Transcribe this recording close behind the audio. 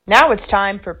Now it's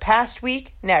time for Past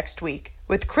Week, Next Week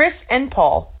with Chris and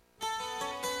Paul.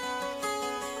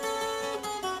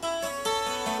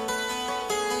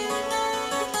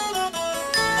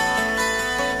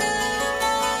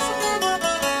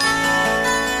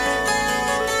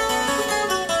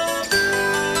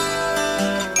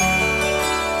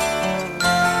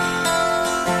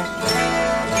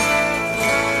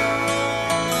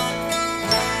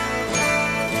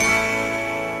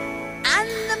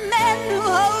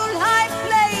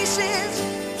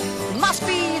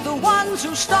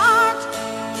 To start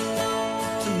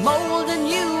to mold a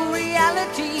new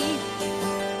reality,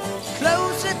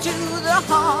 closer to the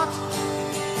heart,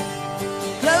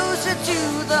 closer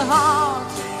to the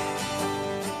heart.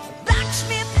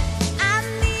 Blacksmith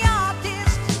and the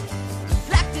artist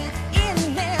reflected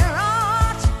in their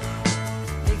art,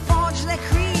 they forge their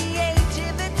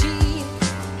creativity,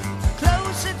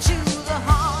 closer to the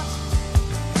heart,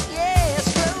 yes,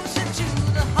 closer to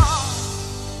the heart.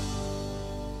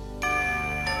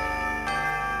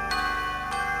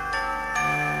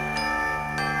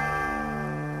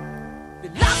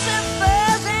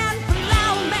 Philosophers and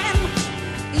plowmen,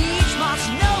 each must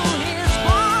know his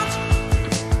part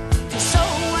to sow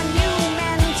a new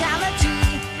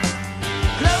mentality,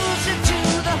 closer to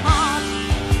the heart,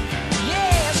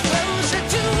 yes, closer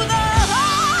to the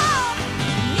heart,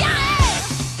 yeah.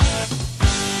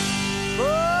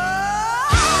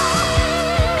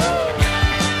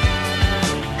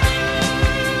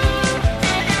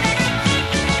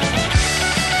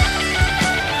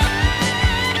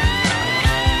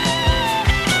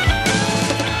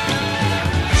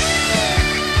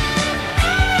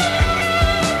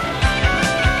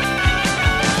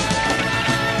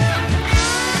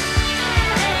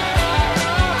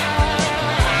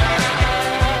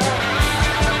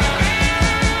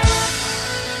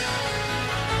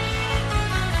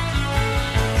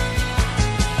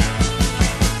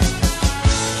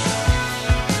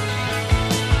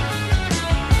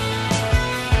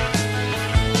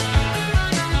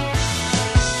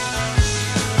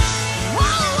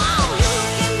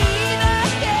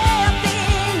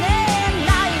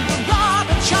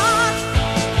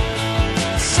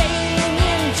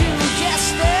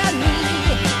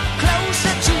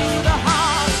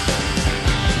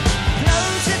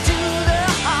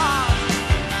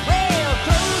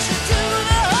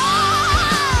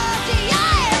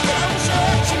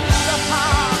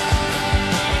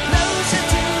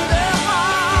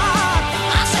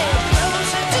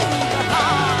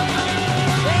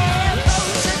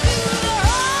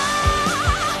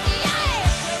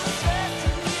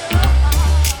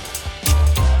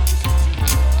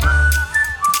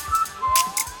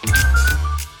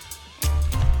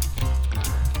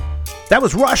 That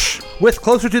was Rush with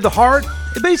Closer to the Heart.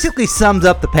 It basically sums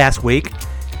up the past week.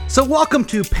 So welcome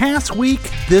to Past Week,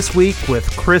 This Week with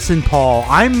Chris and Paul.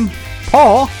 I'm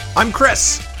Paul. I'm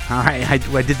Chris. All right, I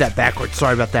did that backwards.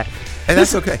 Sorry about that. And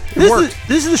that's okay. It worked.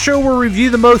 This is the show where we review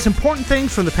the most important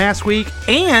things from the past week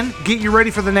and get you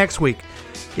ready for the next week.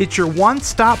 It's your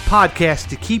one-stop podcast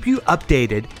to keep you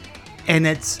updated, and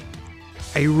it's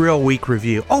a real week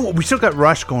review. Oh, we still got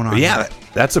Rush going on. Yeah,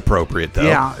 that's appropriate, though.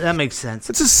 Yeah, that makes sense.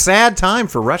 It's a sad time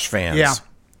for Rush fans. Yeah.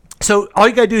 So all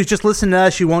you got to do is just listen to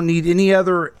us. You won't need any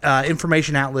other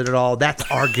information outlet at all. That's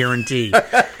our guarantee.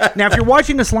 Now, if you're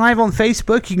watching us live on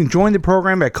Facebook, you can join the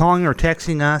program by calling or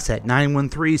texting us at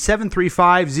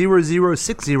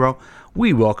 913-735-0060.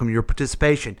 We welcome your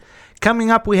participation. Coming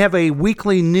up, we have a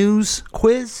weekly news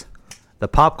quiz, the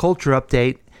pop culture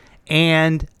update,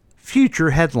 and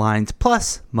future headlines,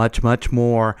 plus much, much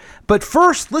more. But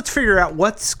first, let's figure out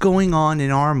what's going on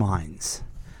in our minds.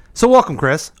 So welcome,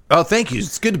 Chris. Oh, thank you.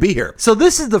 It's good to be here. So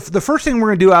this is the first thing we're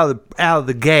going to do out of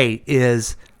the gate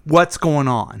is what's going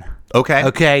on. Okay.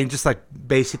 Okay, and just like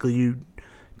basically you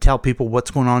tell people what's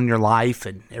going on in your life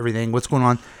and everything, what's going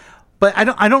on. But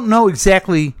I don't know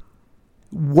exactly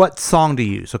what song to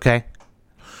use, okay?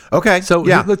 Okay. So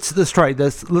yeah. let's try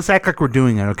this. Let's act like we're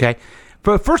doing it, okay?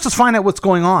 But first, let's find out what's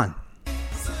going on.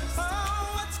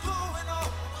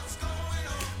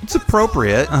 It's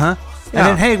appropriate. Uh-huh. Yeah. And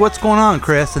then, hey, what's going on,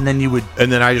 Chris? And then you would...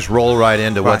 And then I just roll right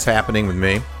into what's happening with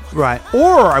me. Right.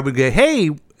 Or I would go, hey,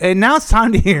 and now it's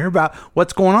time to hear about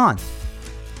what's going on.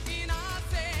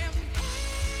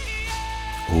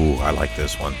 Ooh, I like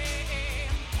this one.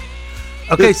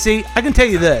 Okay, see, I can tell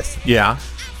you this. Yeah.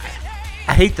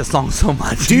 I hate the song so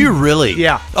much. Do you really?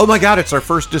 Yeah. Oh, my God, it's our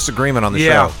first disagreement on the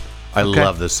Yeah. show. I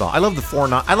love this song. I love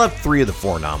I love 3 of the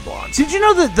 4 non-blondes. Did you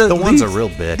know that the one's a real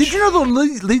bitch. Did you know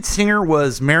the lead singer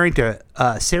was married to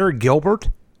Sarah Gilbert?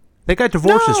 They got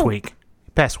divorced this week.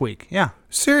 Past week. Yeah.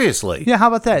 Seriously? Yeah, how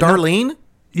about that? Darlene?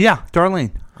 Yeah,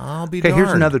 Darlene. I'll be Okay, darned.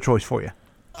 here's another choice for you.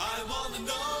 I wanna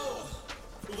know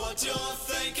what you're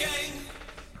thinking.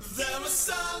 There are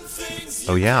some things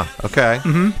Oh, yeah. Okay.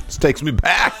 This takes me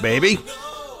back, baby.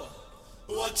 know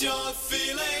what you're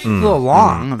feeling. A little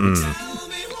long. Tell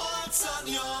me what's on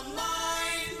your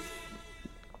mind.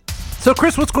 So,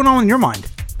 Chris, what's going on in your mind?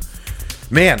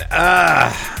 Man,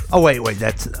 Oh, wait,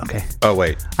 that's okay. oh,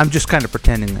 wait. I'm just kind of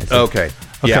pretending this. Okay.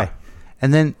 Yeah.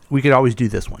 And then we could always do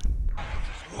this one.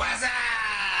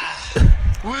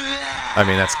 I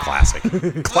mean, that's classic.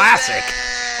 Classic.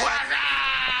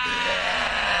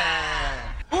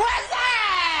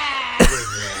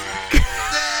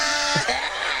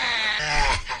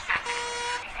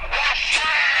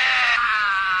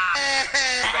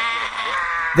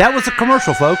 That was a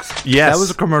commercial, folks. Yes. That was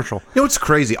a commercial. You know what's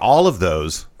crazy? All of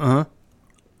those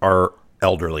are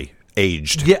elderly,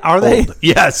 aged. Yeah, are they? old.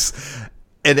 Yes.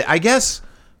 And I guess,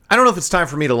 I don't know if it's time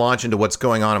for me to launch into what's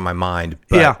going on in my mind.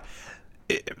 But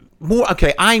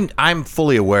okay, I'm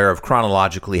fully aware of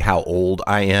chronologically how old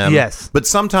I am. Yes. But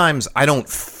sometimes I don't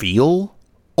feel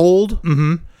old.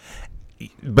 Mm-hmm.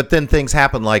 But then things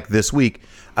happen like this week.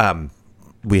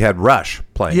 We had Rush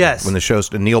playing. Yes. When the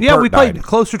show's Neil Yeah, Peart we played died.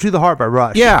 Closer to the Heart by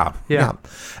Rush. Yeah. Yeah.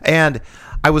 And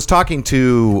I was talking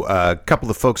to a couple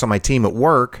of folks on my team at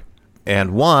work,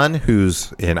 and one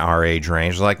who's in our age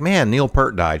range was like, man, Neil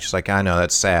Peart died. She's like, I know,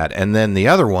 that's sad. And then the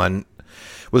other one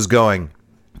was going,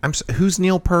 who's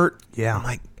Neil Peart? Yeah. I'm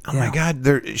like, oh Yeah. my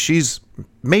God, she's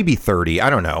maybe 30.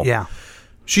 I don't know. Yeah.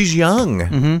 She's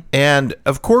young. And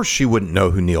of course she wouldn't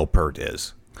know who Neil Peart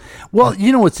is. Well,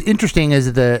 you know what's interesting is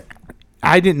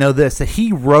I didn't know this, that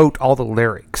he wrote all the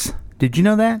lyrics. Did you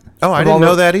know that? Oh, I Of all didn't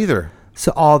know the- that either.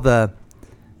 So all the,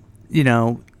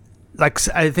 like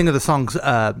I think of the songs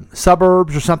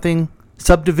Suburbs or something,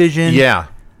 Subdivision. Yeah.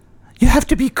 You have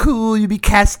to be cool, you be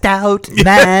cast out,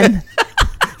 man.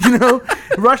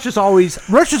 Rush is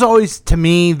always to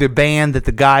me the band that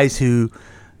the guys who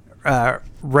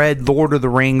read Lord of the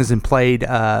Rings and played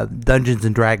Dungeons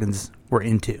and Dragons were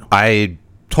into. I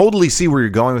totally see where you're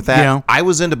going with that. You know? I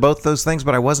was into both those things,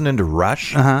 but I wasn't into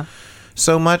Rush Uh-huh.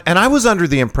 so much. And I was under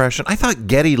the impression, I thought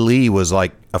Geddy Lee was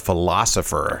like a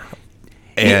philosopher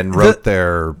and wrote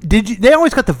their... They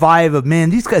always got the vibe of, man,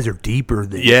 these guys are deeper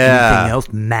than Yeah. anything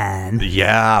else, man.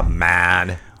 Yeah,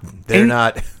 man. They're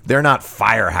And- not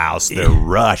Firehouse. They're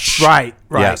Rush. Right.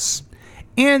 Yes.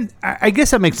 And I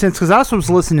guess that makes sense because I also was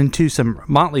listening to some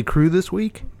Motley Crue this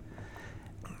week.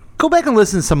 Go back and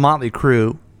listen to some Motley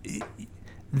Crue.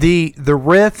 The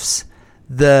riffs,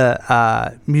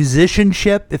 the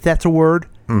musicianship, if that's a word,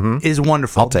 is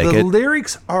wonderful. I'll take the it.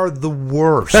 lyrics are the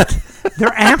worst.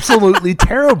 They're absolutely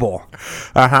terrible.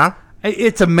 Uh-huh.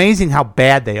 It's amazing how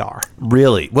bad they are.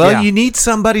 Really? Well, Yeah. you need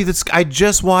somebody that's... I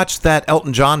just watched that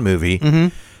Elton John movie. Mm-hmm.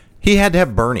 He had to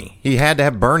have Bernie. He had to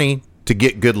have Bernie to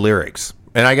get good lyrics.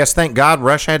 And I guess, thank God,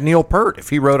 Rush had Neil Peart if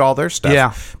he wrote all their stuff.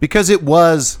 Yeah. Because it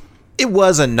was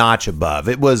a notch above.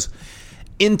 It was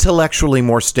intellectually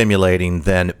more stimulating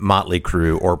than Motley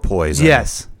Crue or Poison.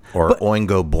 Yes. Or But-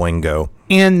 Oingo Boingo.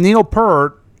 And Neil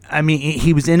Peart, I mean,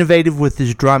 he was innovative with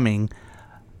his drumming.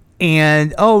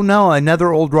 And, oh no,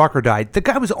 another old rocker died. The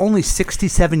guy was only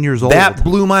 67 years old. That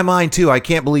blew my mind, too. I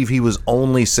can't believe he was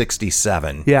only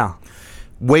 67. Yeah.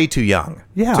 Way too young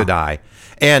Yeah. to die.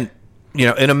 And,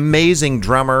 an amazing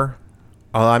drummer.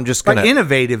 I'm just going Like to...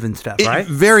 innovative and stuff, right?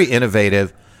 Very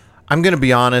innovative. I'm going to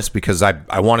be honest because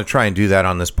I want to try and do that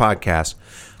on this podcast.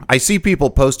 I see people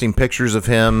posting pictures of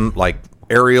him, like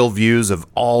aerial views of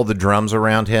all the drums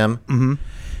around him. Mm-hmm.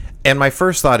 And my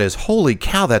first thought is, holy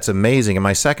cow, that's amazing. And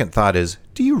my second thought is,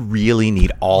 do you really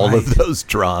need all of those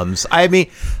drums? I mean,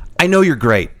 I know you're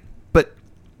great, but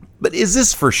is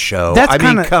this for show? That's I mean,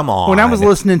 kinda, come on. When I was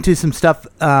listening to some stuff,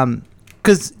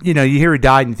 because, you hear he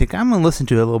died and you think, I'm going to listen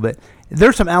to it a little bit.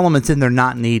 There's some elements in there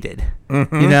not needed,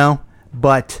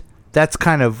 but that's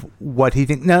kind of what he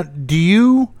thinks. Now, do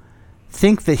you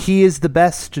think that he is the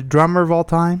best drummer of all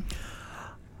time?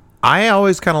 I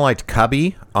always kind of liked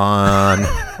Cubby on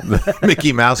the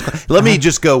Mickey Mouse. Let me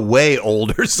just go way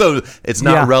older so it's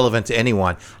not Yeah. relevant to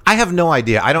anyone. I have no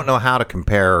idea. I don't know how to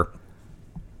compare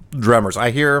drummers.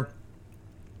 I hear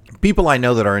people I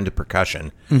know that are into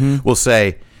percussion will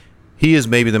say he is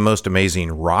maybe the most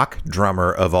amazing rock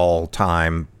drummer of all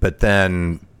time, but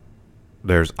then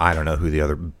I don't know who the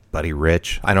other, Buddy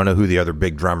Rich. I don't know who the other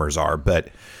big drummers are, but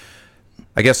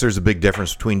I guess there's a big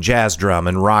difference between jazz drum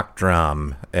and rock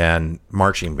drum and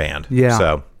marching band.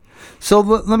 Yeah. So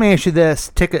let me ask you this.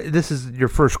 This is your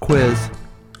first quiz.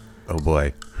 Oh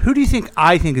boy. Who do you think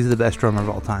I think is the best drummer of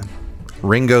all time?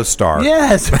 Ringo Starr.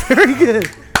 Yes, very good.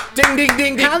 Ding, ding, ding,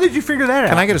 ding. How did you figure that out?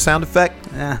 Can I get a sound effect?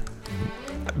 Yeah.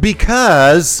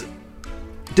 Because,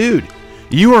 dude,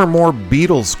 you are more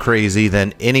Beatles crazy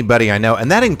than anybody I know, and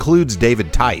that includes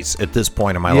David Tice at this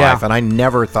point in my Yeah. life, and I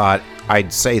never thought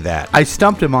I'd say that. I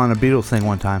stumped him on a Beatles thing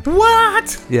one time.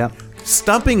 What? Yeah.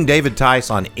 Stumping David Tice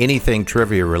on anything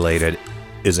trivia related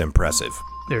is impressive.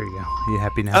 There you go. You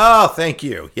happy now? Oh, thank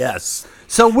you. Yes.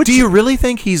 So which Do you really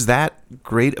think he's that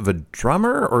great of a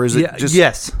drummer, or is it Yeah, just...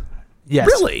 yes. Yes.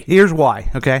 Really? Here's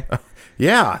why, okay?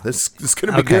 Yeah, this is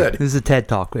going to be good. This is a TED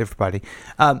Talk, everybody.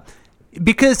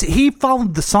 Because he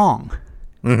followed the song.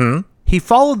 Mm-hmm. He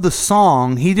followed the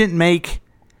song. He didn't make...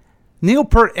 Neil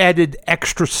Peart added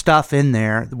extra stuff in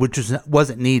there, which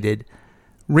wasn't needed.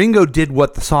 Ringo did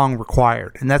what the song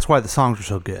required, and that's why the songs are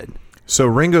so good. So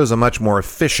Ringo's a much more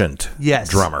efficient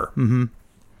drummer. Mm-hmm.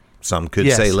 Some could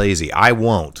Yes. say lazy. I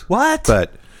won't. What?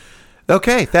 But,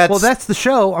 okay, that's... Well, that's the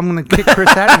show. I'm going to kick Chris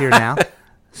out of here now.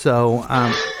 So,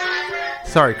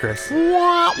 sorry, Chris.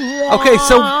 Okay,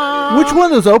 so which one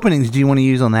of those openings do you want to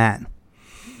use on that?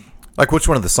 Like, which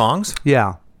one of the songs?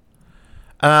 Yeah.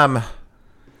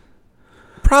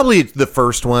 Probably the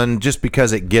first one, just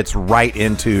because it gets right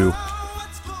into...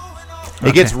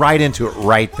 It gets right into it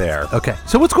right there. Okay.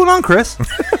 So what's going on, Chris?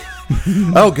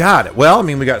 Oh, God. Well, I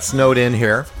mean, we got snowed in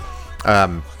here.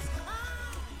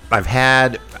 I've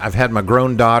had my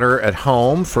grown daughter at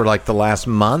home for like the last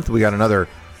month. We got about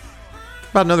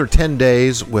another 10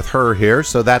 days with her here.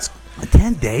 So that's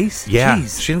 10 days? yeah.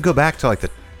 Jeez. She didn't go back till like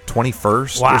the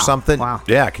 21st Wow. or something. Wow.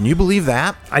 Yeah. Can you believe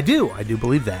that? I do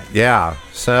believe that. Yeah.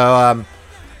 So,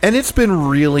 and it's been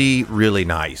really, really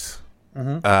nice.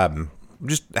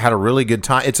 Just had a really good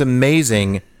time. It's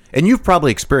amazing. And you've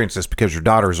probably experienced this because your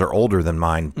daughters are older than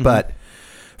mine. But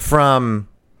from,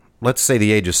 let's say,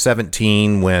 the age of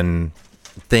 17, when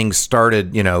things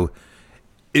started,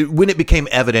 when it became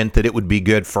evident that it would be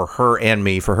good for her and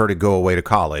me for her to go away to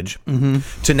college,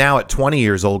 to now at 20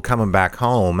 years old coming back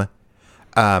home,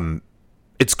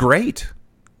 it's great.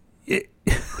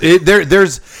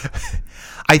 There's,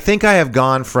 I think I have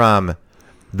gone from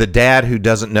the dad who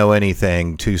doesn't know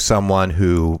anything to someone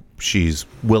who she's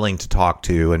willing to talk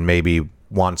to and maybe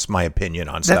wants my opinion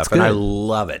on stuff. And I good.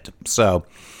 love it. So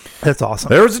That's awesome.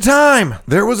 there was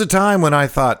a time when I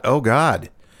thought, oh God,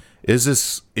 is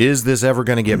this ever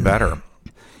going to get better?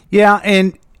 Yeah,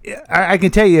 and I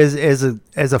can tell you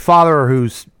as a father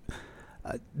whose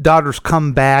daughters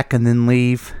come back and then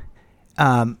leave,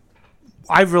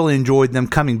 I've really enjoyed them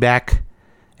coming back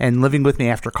and living with me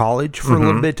after college for a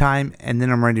little bit of time, and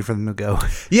then I'm ready for them to go.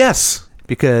 Yes.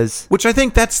 Because Which I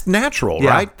think that's natural, Yeah,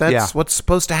 right? That's yeah. what's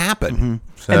supposed to happen.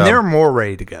 So- and they're more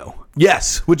ready to go.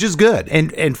 yes, which is good.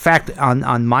 And in fact,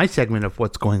 on my segment of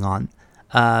what's going on,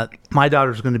 my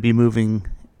daughter's going to be moving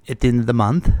at the end of the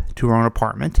month to her own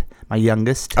apartment, my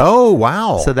youngest. Oh,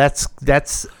 wow. So that's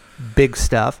big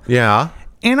stuff. yeah.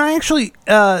 And I actually,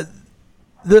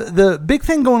 the big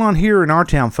thing going on here in our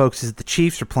town, folks, is the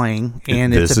Chiefs are playing,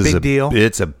 and it's a big deal.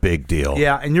 It's a big deal.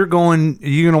 Yeah, and are you going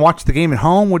to watch the game at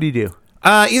home? What do you do?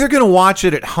 Either going to watch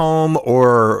it at home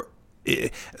or...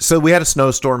 So we had a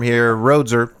snowstorm here.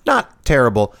 Roads are not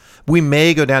terrible. We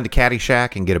may go down to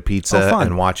Caddyshack and get a pizza fun.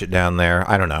 and watch it down there.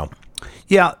 I don't know.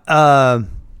 Yeah,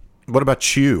 What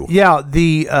about you? yeah.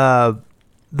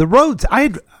 The roads.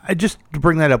 I just to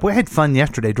bring that up. We had fun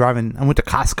yesterday driving. I went to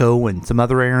Costco and some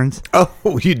other errands.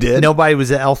 Oh, you did? Nobody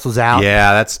else was out.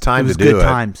 Yeah, that's time It was to do good it.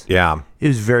 times. Yeah. It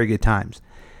was very good times.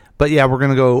 But yeah, we're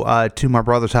gonna go to my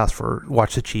brother's house for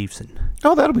watch the Chiefs and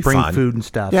Oh, that'll be bring fun. food and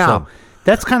stuff. Yeah. So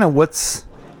that's kind of what's.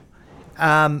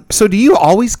 So do you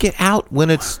always get out when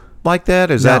it's like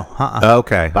that? Is No, that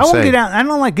okay? But I won't Say- get out. I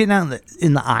don't like getting out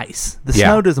in the ice. The Yeah.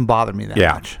 snow doesn't bother me that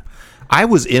Yeah. much. I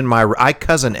was in I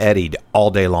cousin Eddie'd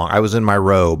all day long. I was in my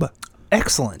robe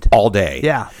Excellent. all day.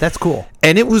 Yeah, that's cool.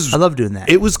 And it was... I love doing that.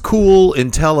 It was cool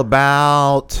until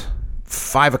about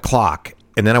 5 o'clock.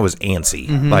 And then I was antsy.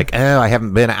 Mm-hmm. Like, I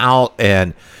haven't been out.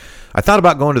 And I thought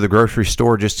about going to the grocery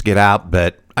store just to get out,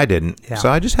 but I didn't. Yeah. So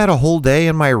I just had a whole day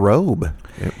in my robe.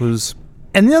 It was...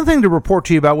 And the other thing to report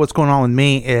to you about what's going on with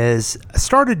me is I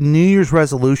started New Year's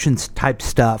resolutions type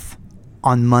stuff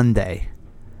on Monday.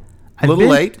 A little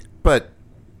late, but...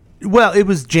 Well, it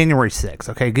was January 6th.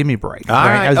 Okay, give me a break. All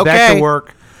right, I was back okay. to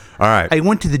work. All right. I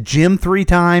went to the gym 3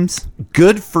 times.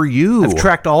 Good for you. I've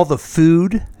tracked all the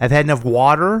food. I've had enough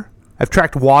water. I've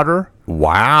tracked water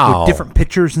Wow. with different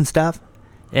pictures and stuff.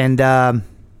 And I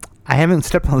haven't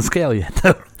stepped on the scale yet,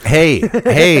 though.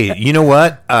 Hey, you know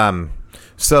what?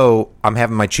 So I'm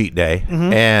having my cheat day,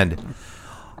 Mm-hmm. and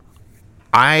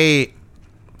I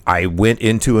went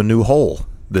into a new hole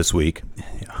this week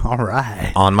All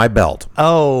right. on my belt.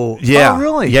 Oh, Yeah. Oh,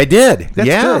 really? Yeah, I did. That's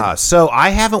yeah. good. So I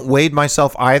haven't weighed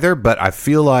myself either, but I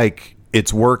feel like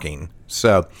it's working.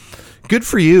 So good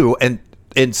for you.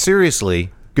 And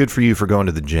seriously, good for you for going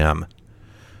to the gym.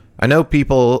 I know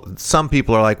some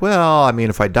people are like, well, I mean,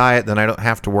 if I diet, then I don't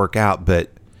have to work out. But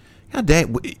God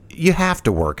dang, you have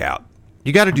to work out.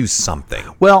 You got to do something.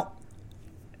 Well,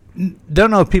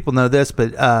 don't know if people know this,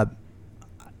 but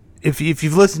if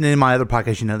you've listened to my other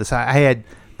podcast, you know this. I had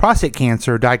prostate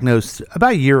cancer diagnosed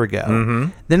about a year ago. Mm-hmm.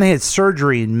 Then I had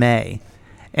surgery in May.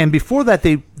 And before that,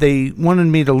 they wanted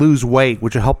me to lose weight,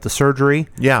 which will help the surgery.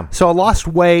 Yeah. So I lost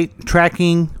weight,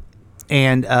 tracking,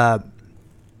 and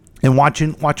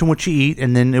watching what you eat,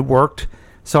 and then it worked.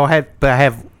 So I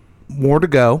have more to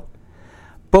go.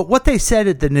 But what they said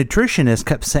at the nutritionist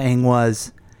kept saying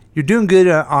was, you're doing good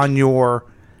on your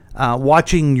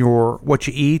watching what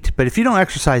you eat, but if you don't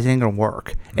exercise, it ain't gonna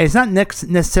work. And it's not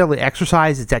necessarily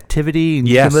exercise; it's activity. And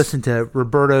you Yes. can listen to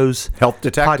Roberto's Health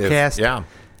Detective. podcast. Yeah.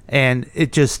 And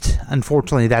it just,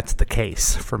 unfortunately, that's the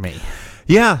case for me.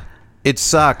 Yeah. It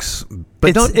sucks.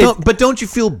 But don't you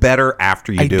feel better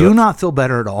after you I do it? do not feel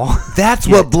better at all. That's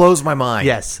what blows my mind.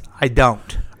 Yes, I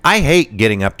don't. I hate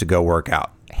getting up to go work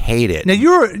out. Hate it. Now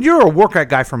you're a workout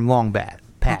guy from long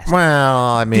past. Well,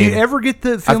 I mean, Do you ever get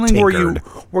the feeling tinkered.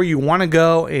 where you want to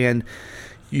go and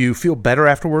you feel better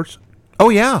afterwards? oh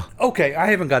yeah. Okay,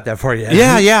 I haven't got that far yet.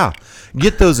 Yeah.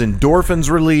 Get those endorphins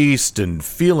released and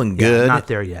feeling good. not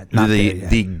there yet. Not the there yet.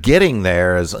 the getting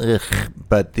there is ugh,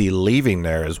 but the leaving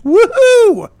there is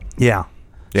woohoo. Yeah.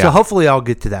 Yeah. So hopefully I'll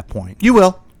get to that point. You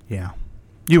will. Yeah.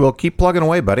 You will keep plugging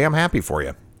away, buddy. I'm happy for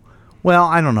you. Well,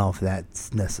 I don't know if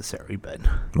that's necessary, but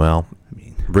Well,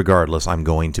 regardless, I'm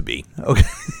going to be. okay.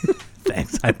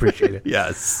 Thanks. I appreciate it.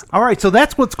 Yes. All right, so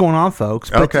that's what's going on, folks.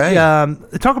 But, Okay.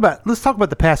 let's talk about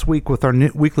the past week with our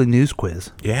weekly news quiz.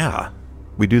 Yeah.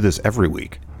 We do this every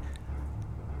week.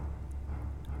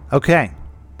 Okay,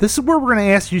 this is where we're going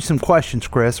to ask you some questions,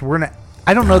 Chris.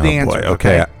 I don't know the answer. Boy,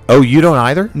 okay. Oh, you don't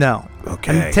either? No.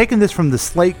 Okay. I'm taking this from the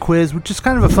Slate quiz, which is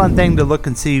kind of a fun thing to look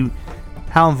and see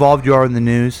how involved you are in the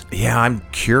news. Yeah, I'm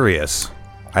curious.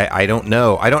 I don't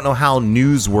know. I don't know how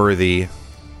newsworthy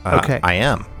Okay. I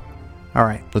am. All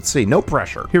right, Let's see. No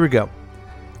pressure. here we go.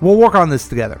 We'll work on this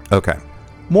together. Okay.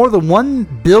 More than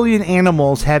 1 billion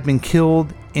animals have been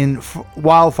killed in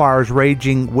wildfires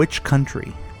raging which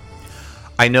country?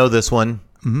 I know this one.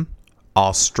 Mm-hmm.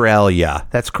 Australia.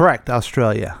 That's correct,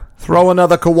 Australia. Throw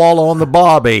another koala on the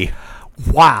bobby.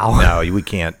 Wow. No, we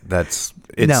can't. No.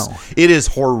 It is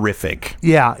horrific.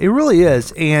 Yeah, it really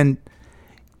is. And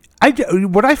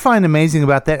what I find amazing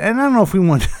about that, and I don't know if we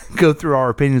want to go through our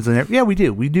opinions on it. Yeah, we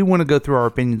do. We do want to go through our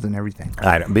opinions on everything.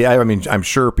 I mean, I'm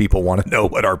sure people want to know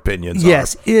what our opinions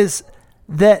Yes, are. is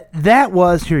that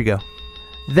was, here you go.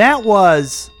 That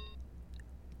was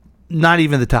not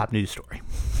even the top news story.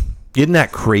 Isn't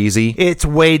that crazy? It's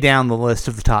way down the list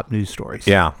of the top news stories.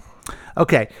 Yeah.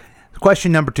 Okay.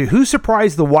 Question number 2. Who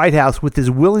surprised the White House with his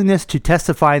willingness to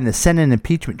testify in the Senate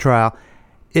impeachment trial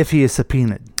if he is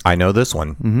subpoenaed? I know this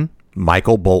one. Mm-hmm.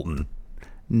 Michael Bolton.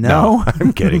 No.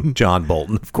 I'm kidding. John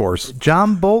Bolton, of course.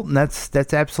 John Bolton, that's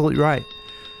absolutely right.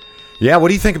 Yeah, what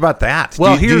do you think about that?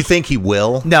 Well, do you here's- think he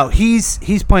will? No, he's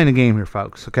playing a game here,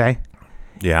 folks, okay?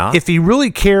 Yeah. If he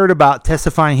really cared about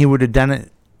testifying, he would have done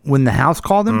it when the House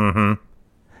called him. Mm-hmm.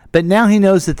 But now he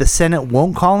knows that the Senate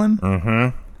won't call him.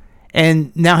 Mm-hmm.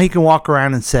 And now he can walk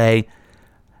around and say,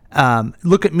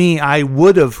 look at me, I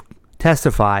would have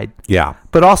testified. yeah.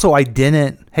 But also I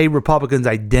didn't. Hey, Republicans,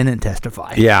 I didn't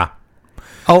testify. Yeah.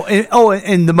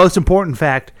 And the most important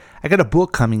fact, I got a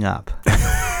book coming up.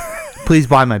 Please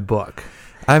buy my book.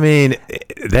 I mean,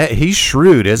 that he's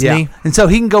shrewd, isn't he? And so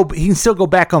he can still go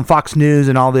back on Fox News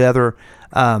and all the other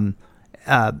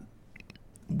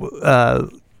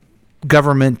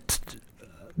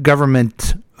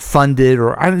government funded,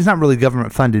 or it's not really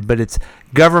government funded, but it's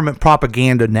government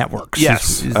propaganda networks.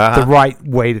 Yes. is Uh-huh. the right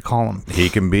way to call them. He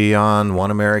can be on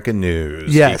One American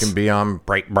News. Yes. He can be on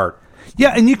Breitbart.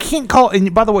 Yeah, and you can't call.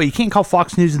 And by the way, you can't call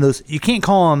Fox News and those. You can't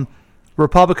call them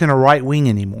Republican or right wing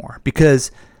anymore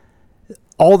because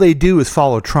all they do is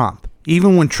follow Trump.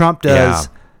 Even when Trump does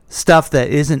Yeah. stuff that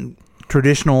isn't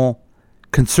traditional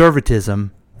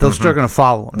conservatism, they're still going to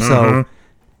follow him. So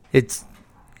it's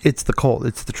the cult.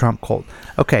 It's the Trump cult.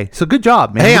 Okay, so good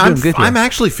job, man. Hey, You're I'm doing good here. I'm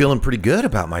actually feeling pretty good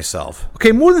about myself.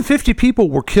 Okay, more than 50 people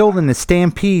were killed in a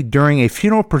stampede during a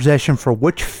funeral procession for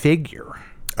which figure?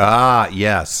 Ah,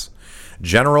 yes.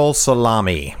 General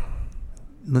Salami.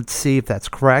 Let's see if that's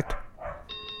correct.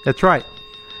 That's right.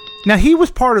 Now, he was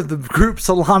part of the group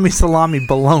Salami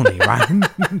Baloney, right?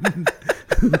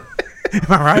 Am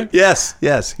I right?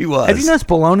 Yes, he was. Have you noticed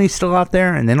Baloney's still out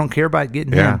there and they don't care about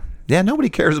getting Yeah. him? Yeah, nobody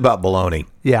cares about baloney.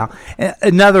 Yeah.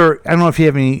 Another, I don't know if you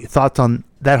have any thoughts on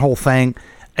that whole thing.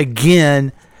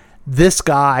 Again, this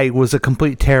guy was a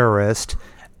complete terrorist.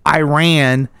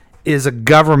 Iran is a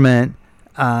government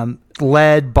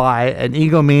led by an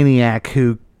egomaniac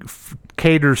who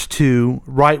caters to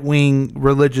right-wing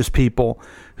religious people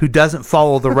who doesn't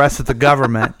follow the rest of the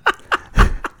government.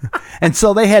 And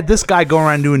so they had this guy go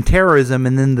around doing terrorism,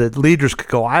 and then the leaders could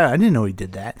go, I didn't know he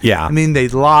did that. Yeah. I mean, they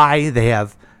lie. They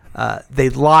lie.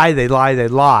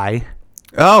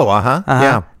 Oh,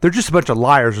 yeah. They're just a bunch of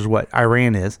liars is what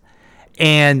Iran is.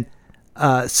 And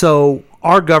so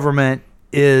our government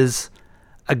is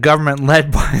a government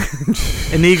led by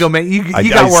an ego man. You got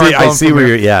where I'm going. I see from where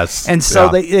here. you're. Yes, And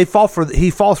so yeah. he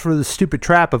falls for the stupid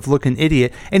trap of looking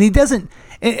idiot. And he doesn't.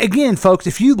 Again, folks,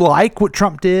 if you like what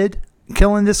Trump did,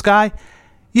 killing this guy,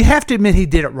 you have to admit he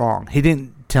did it wrong. He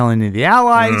didn't tell any of the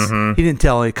allies. Mm-hmm. He didn't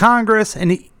tell any Congress,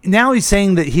 and now he's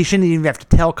saying that he shouldn't even have to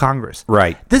tell Congress.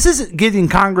 Right. This isn't getting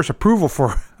Congress approval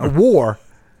for a war.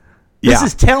 This Yeah.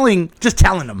 is telling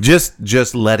them.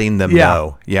 Just letting them Yeah.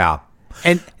 know. Yeah.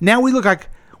 And now we look like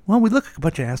a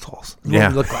bunch of assholes. Is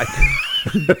Yeah. what we look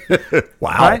like.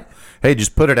 Wow. Right? Hey,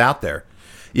 just put it out there.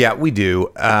 Yeah, we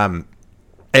do. And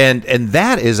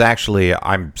that is actually,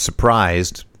 I'm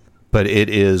surprised, but it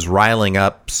is riling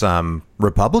up some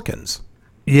Republicans.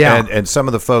 Yeah. And some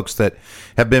of the folks that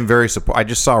have been very supportive. I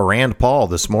just saw Rand Paul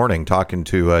this morning talking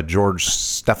to George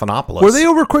Stephanopoulos. Were they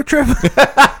over Quick Trip?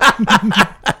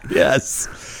 Yes.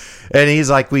 And he's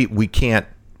like, we can't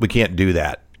do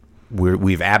that.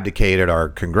 We've abdicated our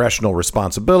congressional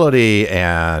responsibility,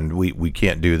 and we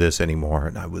can't do this anymore.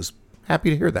 And I was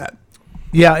happy to hear that.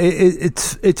 Yeah,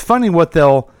 it's funny what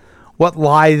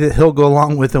lie that he'll go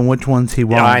along with and which ones he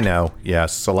won't. Yeah, I know.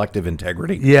 Yes, selective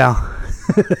integrity. Yeah.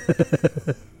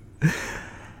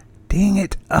 Dang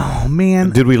it. Oh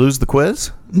man. Did we lose the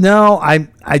quiz? No,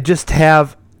 I just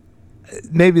have,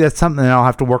 maybe that's something that I'll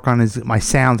have to work on is my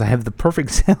sounds. I have the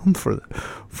perfect sound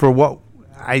for what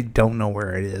I don't know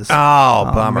where it is.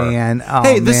 Oh, bummer. Man. Oh,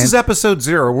 Hey, this man. is episode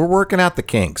 0. We're working out the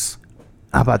kinks.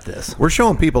 How about this? We're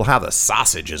showing people how the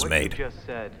sausage is What made. you just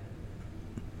said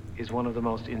is one of the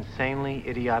most insanely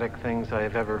idiotic things I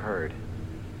have ever heard.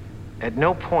 At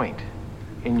no point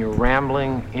in your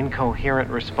rambling, incoherent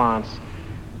response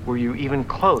were you even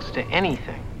close to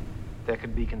anything that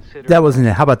could be considered... That wasn't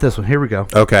it. How about this one? Here we go.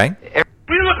 Okay.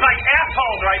 We look like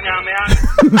assholes right now,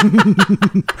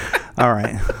 man. All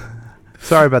right.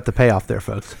 Sorry about the payoff there,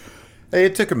 folks. Hey,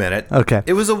 it took a minute. Okay.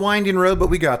 It was a winding road, but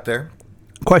we got there.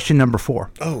 Question number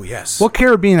 4. Oh, yes. What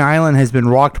Caribbean island has been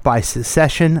rocked by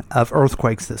succession of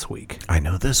earthquakes this week? I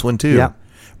know this one, too. Yep.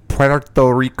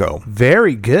 Puerto Rico.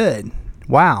 Very good.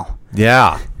 Wow.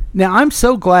 Yeah. Now, I'm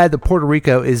so glad that Puerto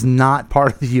Rico is not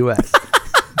part of the U.S.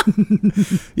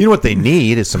 You know what they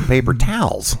need is some paper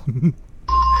towels.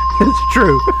 It's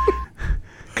true.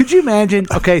 Could you imagine?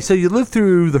 Okay, so you live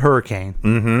through the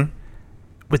hurricane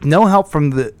with no help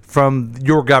from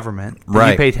your government that you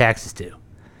Right. pay taxes to,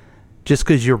 just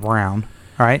because you're brown,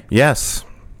 all right? Yes.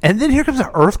 And then here comes an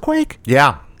earthquake?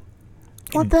 Yeah.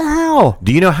 What the hell?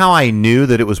 Do you know how I knew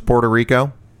that it was Puerto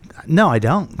Rico? No, I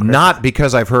don't. Not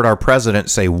because I've heard our president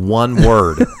say one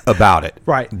word about it.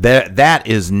 Right. That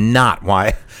is not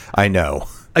why I know.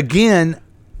 Again,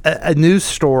 a news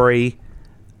story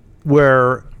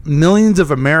where millions of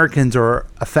Americans are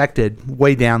affected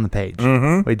way down the page.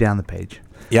 Way down the page.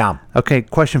 Yeah. Okay,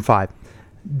 question 5.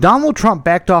 Donald Trump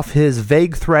backed off his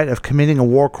vague threat of committing a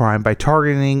war crime by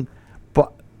targeting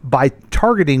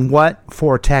what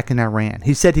for attack in Iran.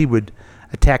 He said he would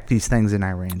attack these things in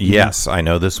Iran. Yes, I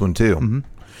know this one too.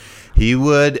 He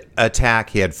would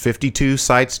attack. He had 52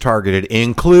 sites targeted,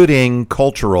 including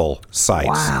cultural sites.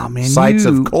 Wow, man. Sites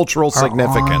you of cultural are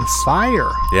significance. on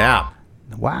fire. Yeah.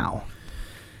 Wow.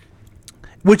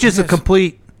 Which is a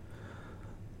complete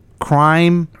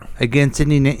crime against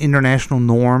any international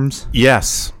norms.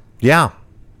 Yes. Yeah.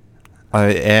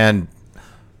 But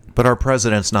our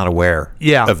president's not aware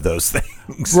Yeah. of those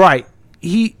things. Right.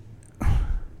 The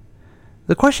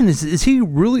question is he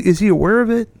aware of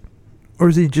it? Or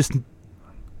is he just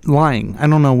lying? I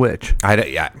don't know which. I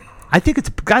think it's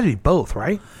got to be both,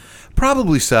 right?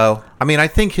 Probably so. I mean, I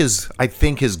think his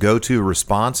go-to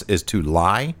response is to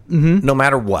lie, no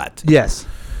matter what. Yes.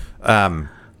 But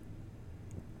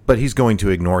he's going to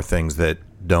ignore things that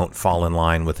don't fall in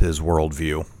line with his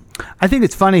worldview. I think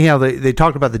it's funny how they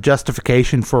talked about the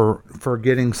justification for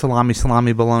getting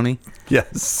salami bologna,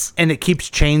 Yes. and it keeps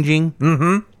changing.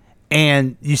 Mm-hmm.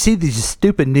 And you see these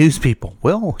stupid news people.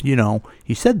 Well,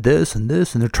 he said this and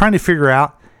this, and they're trying to figure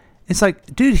out. It's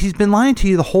like, dude, he's been lying to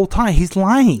you the whole time. He's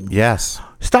lying. Yes.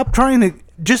 Stop trying to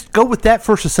just go with that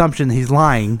first assumption that he's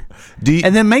lying, Do you,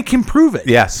 and then make him prove it.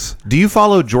 yes. Do you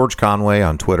follow George Conway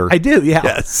on Twitter? I do. Yeah.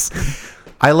 Yes.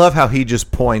 I love how he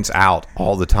just points out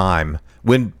all the time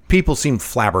when people seem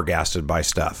flabbergasted by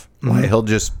stuff. Like he'll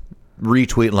just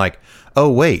retweet like,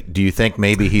 "Oh wait, do you think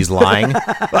maybe he's lying?"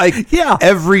 Like, Yeah.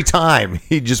 every time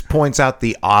he just points out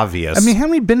the obvious. I mean, how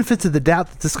many benefits of the doubt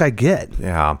did this guy get?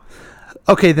 yeah.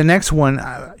 Okay, the next one,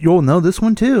 you'll know this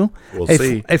one too. We'll a,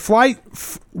 see. A flight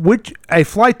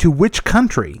to which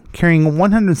country carrying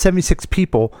 176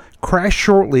 people crashed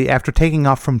shortly after taking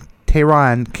off from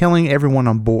Tehran, killing everyone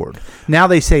on board. Now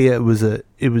they say it was the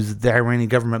Iranian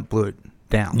government blew it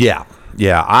down. Yeah.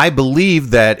 Yeah. I believe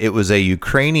that it was a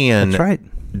Ukrainian That's right.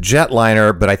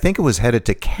 jetliner, but I think it was headed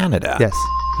to Canada. Yes,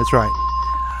 that's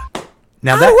right.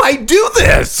 Now How do I do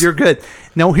this? You're good.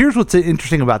 Now, here's what's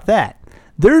interesting about that.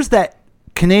 There's that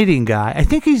Canadian guy. I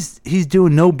think he's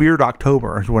doing No Beard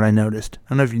October is what I noticed. I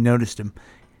don't know if you noticed him.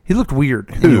 He looked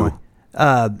weird. Who?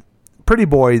 Anyway. Pretty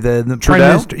boy, the Prime Trudeau?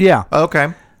 Minister. Yeah.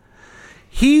 Okay.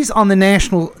 He's on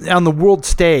the world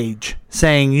stage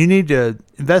saying you need to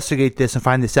investigate this and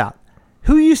find this out.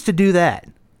 Who used to do that?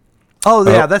 Oh,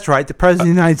 yeah, that's right. The President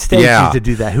of the United States used to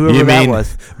do that. Whoever you that mean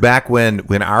was. Back when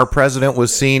our president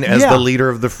was seen as Yeah. the leader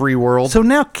of the free world. So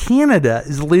now Canada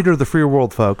is the leader of the free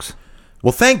world, folks.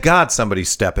 Well, thank God somebody's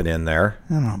stepping in there.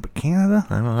 I don't know, but Canada?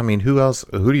 I don't know. I mean, who else?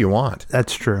 Who do you want?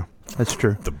 That's true. That's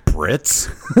true. The Brits?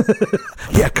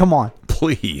 Yeah, come on.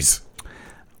 Please.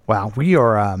 Wow, we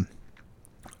are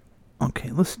okay.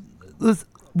 Let's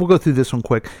we'll go through this one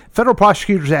quick. Federal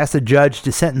prosecutors asked the judge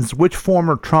to sentence which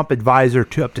former Trump advisor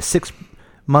to up to 6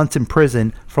 months in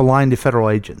prison for lying to federal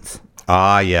agents.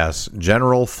 Ah, yes.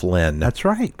 General Flynn. That's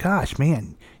right. Gosh,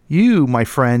 man, you, my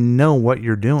friend, know what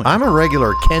you're doing. I'm a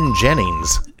regular Ken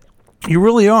Jennings. You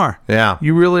really are. Yeah.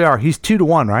 You really are. He's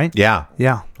 2-1, right? Yeah.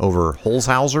 Yeah. Over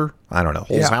Holzhauser? I don't know.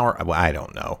 Yeah. Holzhauer? Well, I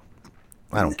don't know.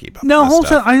 I don't keep up No, with this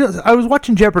stuff. I was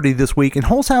watching Jeopardy this week, and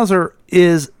Holzhauser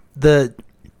is the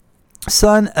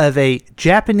son of a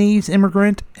Japanese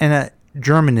immigrant and a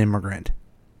German immigrant.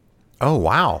 Oh,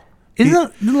 wow. Isn't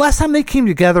it, the last time they came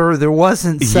together, there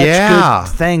wasn't such Yeah.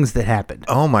 good things that happened.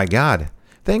 Oh, my God.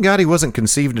 Thank God he wasn't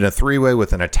conceived in a three-way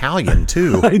with an Italian,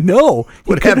 too. I know.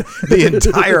 Would have the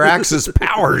entire Axis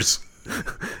powers.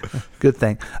 Good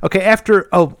thing. Okay,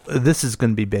 this is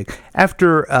going to be big.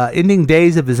 After ending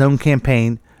days of his own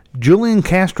campaign, Julian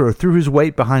Castro threw his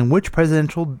weight behind which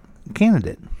presidential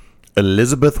candidate?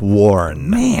 Elizabeth Warren.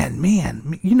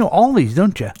 Man, you know all these,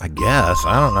 don't you? I guess.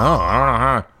 I don't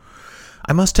know.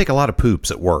 I must take a lot of poops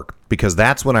at work because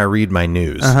that's when I read my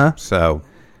news. Uh-huh. So,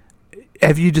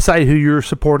 Have you decided who you're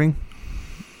supporting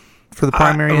for the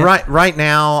primary? yet? right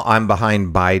now I'm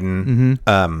behind Biden.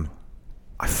 Mm-hmm.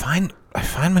 I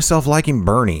find myself liking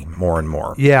Bernie more and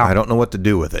more. Yeah. I don't know what to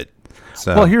do with it.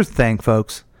 So, Well, here's the thing,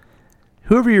 folks.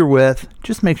 Whoever you're with,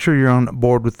 just make sure you're on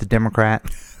board with the Democrat.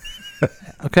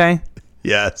 Okay?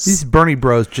 yes. These Bernie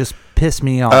bros just piss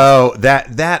me off. Oh,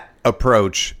 that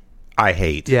approach I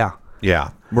hate. Yeah.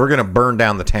 Yeah. We're going to burn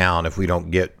down the town if we don't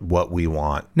get what we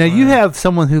want. Now, you have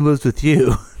someone who lives with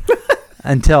you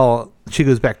until she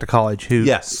goes back to college who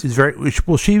Yes. is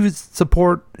will she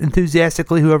support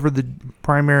enthusiastically whoever the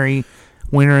primary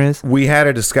winner is? We had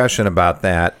a discussion about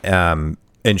that, and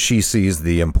she sees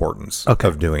the importance Okay.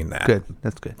 of doing that. Good.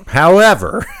 That's good.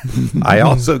 However, I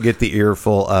also get the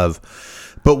earful of,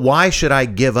 but why should I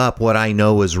give up what I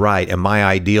know is right and my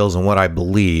ideals and what I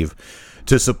believe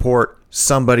to support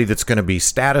somebody that's going to be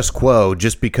status quo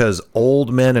just because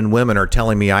old men and women are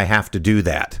telling me I have to do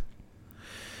that?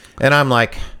 And I'm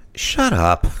like, shut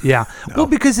up. Yeah. Well,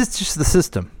 because it's just the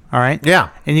system. All right. Yeah.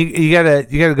 And you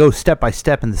gotta go step by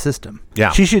step in the system.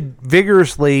 Yeah. She should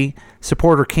vigorously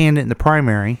support her candidate in the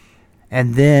primary,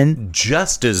 and then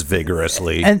Just as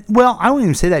vigorously. I wouldn't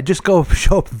even say that. Just go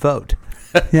show up and vote.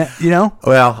 Yeah. You know.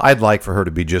 Well, I'd like for her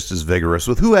to be just as vigorous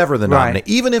with whoever the Right. nominee,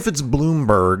 even if it's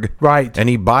Bloomberg, Right. and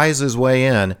he buys his way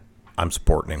in, I'm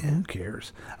supporting him. Who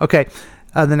cares? Okay.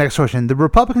 The next question. The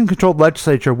Republican-controlled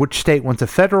legislature, which state wants a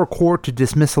federal court to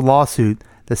dismiss a lawsuit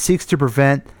that seeks to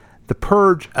prevent the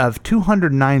purge of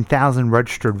 209,000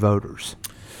 registered voters?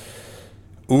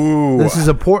 Ooh. This is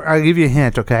important. I'll give you a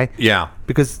hint, okay? Yeah.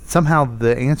 Because somehow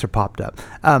the answer popped up.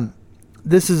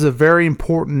 This is a very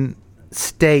important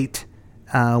state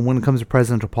when it comes to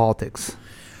presidential politics.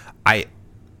 I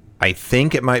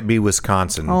think it might be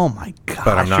Wisconsin. Oh, my gosh.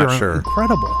 But I'm not you're sure.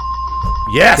 Incredible.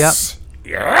 Yes.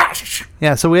 Yes.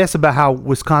 Yeah, so we asked about how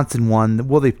Wisconsin won.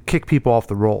 Will they kick people off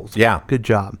the rolls? Yeah. Good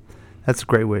job. That's a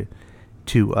great way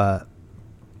to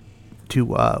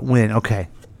win. Okay.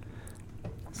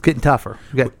 It's getting tougher.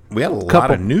 We had a lot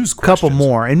of news couple questions.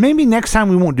 more. And maybe next time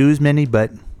we won't do as many,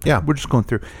 but Yeah. we're just going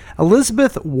through.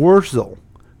 Elizabeth Wurzel,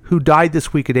 who died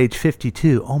this week at age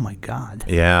 52. Oh, my God.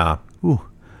 Yeah. Ooh.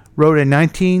 Wrote a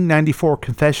 1994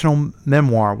 confessional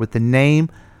memoir with the name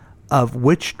of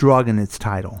which drug in its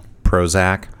title?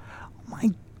 Prozac. Oh, my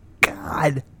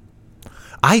God.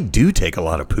 I do take a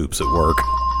lot of poops at work.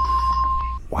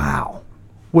 Wow.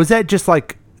 Was that just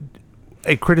like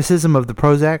a criticism of the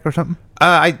Prozac or something?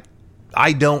 I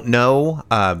don't know.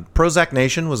 Prozac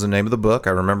Nation was the name of the book. I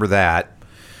remember that.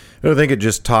 I think it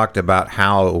just talked about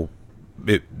how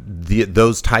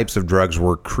those types of drugs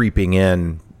were creeping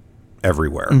in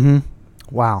everywhere. Mm-hmm.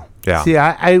 Wow. Yeah. See,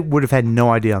 I would have had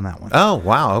no idea on that one. Oh,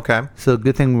 wow. Okay. So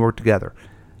good thing we worked together.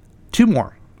 Two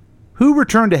more. Who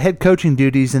returned to head coaching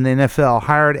duties in the NFL,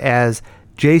 hired as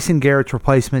Jason Garrett's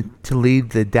replacement to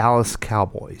lead the Dallas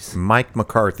Cowboys? Mike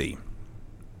McCarthy.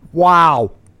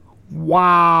 Wow.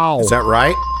 Wow. Is that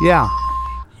right? Yeah.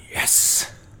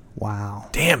 Yes. Wow.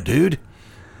 Damn, dude.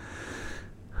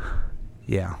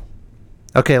 Yeah.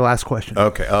 Okay, last question.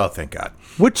 Okay. Oh, thank God.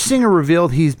 Which singer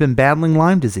revealed he's been battling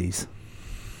Lyme disease?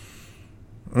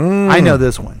 I know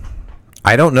this one.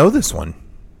 I don't know this one.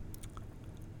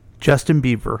 Justin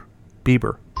Bieber.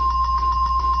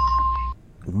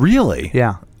 Really?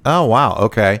 Yeah. Oh, wow.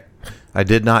 Okay. I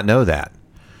did not know that.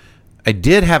 I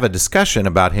did have a discussion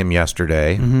about him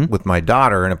yesterday with my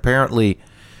daughter, and apparently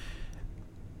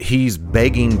he's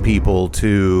begging people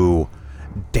to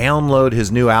download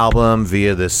his new album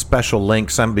via this special link,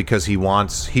 because he's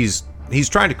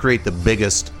trying to create the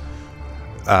biggest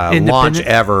launch Independent?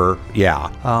 ever.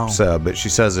 Yeah. Oh. So, but she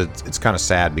says it's kind of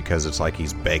sad because it's like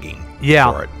he's begging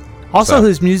Yeah. for it. Also, So,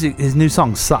 his new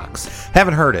song sucks.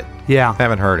 haven't heard it. Yeah.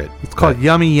 Haven't heard it. It's called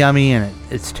Yummy Yummy, and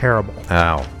it's terrible.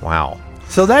 Oh, wow.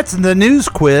 So that's the news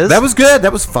quiz. That was good.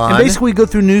 That was fun. And basically, we go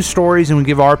through news stories and we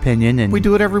give our opinion. And we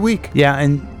do it every week. Yeah,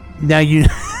 and now you...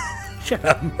 Shut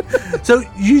up. So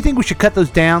you think we should cut those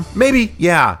down? Maybe,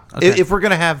 yeah. Okay. If we're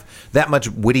going to have that much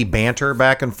witty banter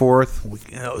back and forth,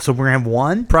 So we're going to have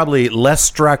one? probably less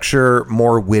structure,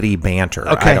 more witty banter.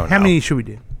 Okay, I don't how know. many should we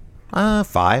do? 5.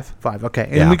 5, okay.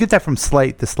 And Yeah. we get that from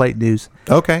Slate, the Slate News.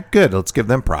 Okay, good. Let's give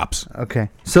them props. Okay.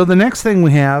 So the next thing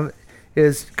we have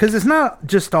is, because it's not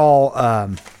just all,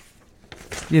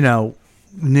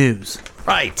 news.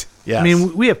 Right. Yes. I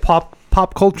mean, we have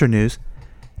pop culture news,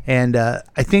 and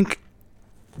I think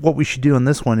what we should do on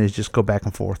this one is just go back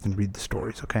and forth and read the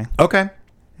stories, okay? okay.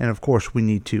 And of course, we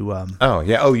need to. Oh,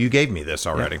 yeah. Oh, you gave me this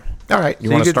already. All right. You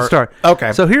so want get to start?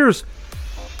 Okay. So here's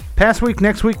past week,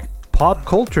 next week, pop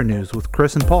culture news with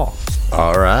Chris and Paul.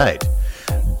 All right.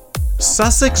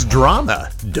 Sussex drama.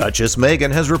 Duchess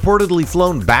Meghan has reportedly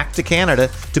flown back to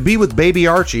Canada to be with baby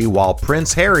Archie while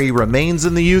Prince Harry remains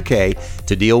in the UK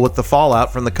to deal with the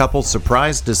fallout from the couple's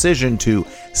surprise decision to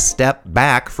step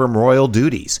back from royal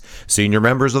duties. Senior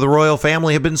members of the royal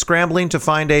family have been scrambling to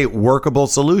find a workable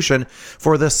solution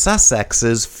for the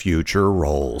Sussexes' future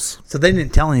roles. So they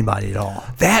didn't tell anybody at all.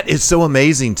 That is so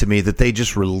amazing to me that they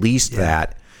just released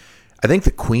that. I think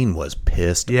the Queen was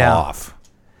pissed off.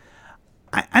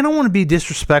 I don't want to be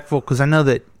disrespectful because I know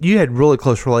that you had really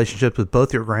close relationships with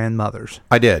both your grandmothers.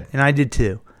 I did. And I did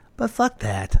too. But fuck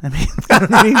that. I mean, you know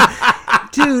what I mean?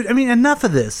 Dude, I mean, enough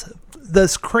of this.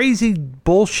 This crazy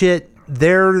bullshit,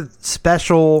 they're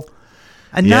special.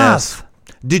 Enough. Yes.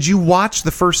 Did you watch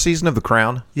the first season of The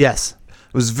Crown? Yes.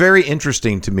 It was very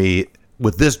interesting to me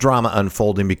with this drama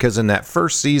unfolding because in that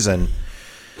first season,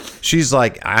 she's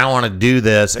like, I don't want to do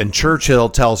this. And Churchill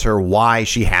tells her why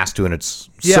she has to. And it's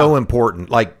so important.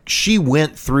 Like, she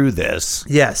went through this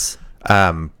Yes.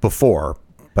 before.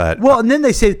 But Well, and then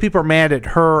they say that people are mad at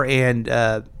her and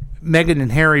Meghan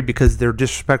and Harry because they're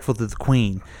disrespectful to the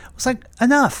Queen. It's like,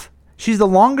 enough. She's the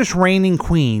longest reigning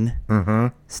queen. Mm-hmm.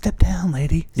 Step down,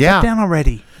 lady. Step down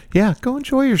already. yeah, go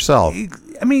enjoy yourself.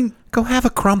 I mean, Go have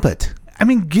a crumpet.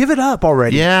 give it up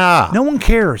already. Yeah. No one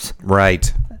cares.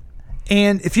 Right.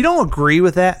 And if you don't agree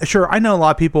with that, sure, I know a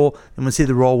lot of people and we see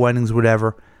the royal weddings,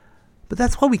 whatever. But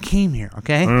that's why we came here,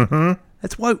 okay? Mm-hmm.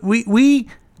 That's why we,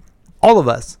 all of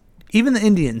us, even the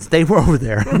Indians, they were over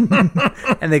there.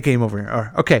 And they came over here. All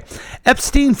right, okay.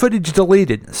 Epstein footage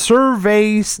deleted.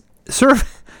 Surveillance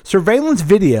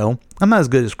video. I'm not as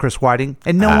good as Chris Whiting,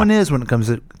 and no one is when it comes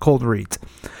to cold reads.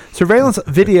 Surveillance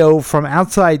video from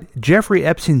outside Jeffrey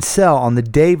Epstein's cell on the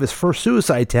day of his first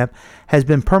suicide attempt has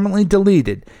been permanently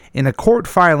deleted. In a court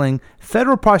filing,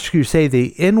 federal prosecutors say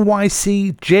the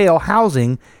NYC jail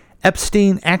housing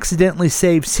Epstein accidentally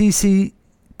saved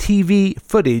CCTV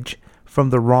footage from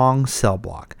the wrong cell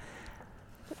block.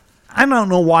 I don't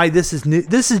know why this is new.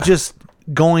 This is just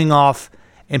going off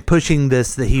and pushing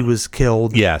this that he was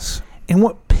killed. Yes. And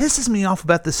what pisses me off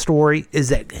about this story is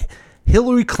that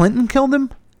Hillary Clinton killed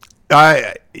him.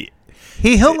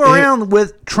 He hung around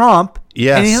with Trump.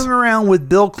 Yes. And he hung around with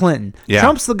Bill Clinton. Yeah.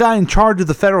 Trump's the guy in charge of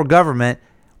the federal government.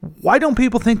 Why don't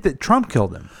people think that Trump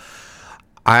killed him?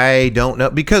 I don't know,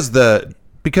 because the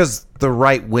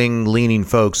right wing leaning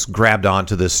folks grabbed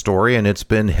onto this story, and it's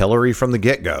been Hillary from the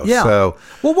get go. Yeah. So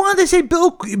well, why don't they say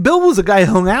Bill was the guy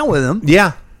who hung out with him?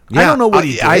 yeah. I don't know what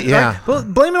he did. Yeah. Right? Well,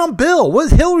 blame it on Bill. What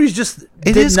Hillary's just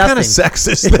It did is kind nothing. of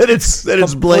sexist that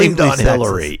it's blamed on Completely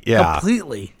Hillary. sexist. Yeah.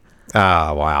 Completely.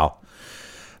 Ah,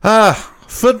 wow.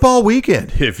 Football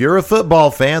weekend. If you're a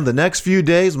football fan, the next few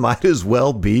days might as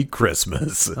well be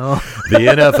Christmas. Oh. The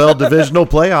NFL divisional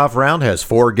playoff round has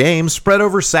 4 games spread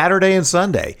over Saturday and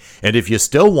Sunday. And if you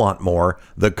still want more,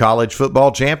 the college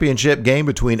football championship game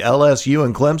between LSU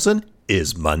and Clemson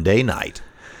is Monday night.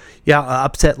 Yeah,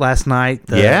 upset last night.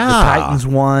 The Titans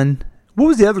won. What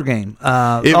was the other game?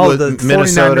 It was the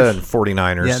Minnesota 49ers. and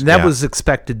 49ers. Yeah, that was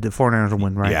expected. The 49ers would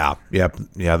win, right?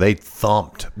 Yeah. They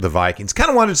thumped the Vikings.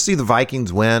 Kind of wanted to see the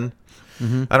Vikings win.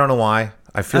 I don't know why.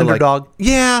 I feel Underdog.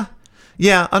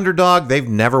 like underdog. They've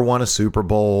never won a Super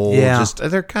Bowl. Yeah.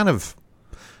 They're kind of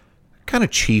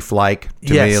Chief-like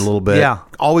to Yes. me a little bit. Yeah.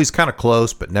 Always kind of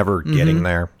close, but never getting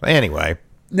there. Anyway,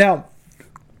 Now,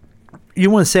 you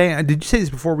want to say? Did you say this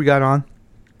before we got on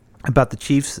about the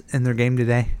Chiefs and their game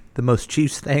today? The most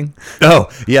Chiefs thing. oh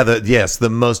yeah, the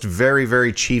most very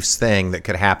very Chiefs thing that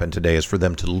could happen today is for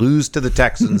them to lose to the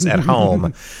Texans at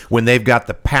home when they've got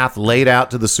the path laid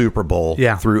out to the Super Bowl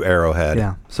Yeah. through Arrowhead.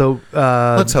 Yeah. So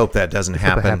Let's hope that doesn't hope it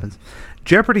happen. happens.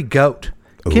 Jeopardy GOAT.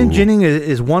 Ken Ooh. Jennings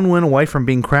is one win away from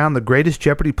being crowned the greatest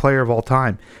Jeopardy player of all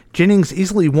time. Jennings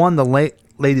easily won the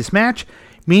latest match,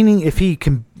 meaning if he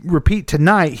can repeat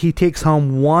tonight, he takes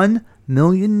home $1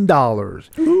 million.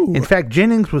 In fact,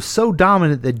 Jennings was so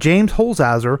dominant that James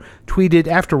Holzhauser tweeted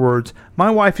afterwards, "My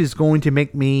wife is going to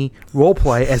make me role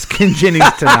play as Ken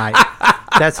Jennings tonight."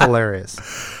 That's hilarious.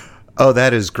 Oh,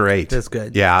 that is great. That's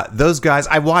good. Yeah, those guys,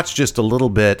 I watched just a little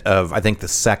bit of, I think, the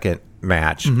second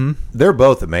match. Mm-hmm. They're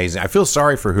both amazing. I feel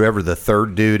sorry for whoever the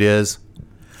third dude is.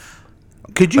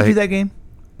 Could you do that game?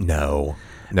 No.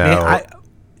 Man,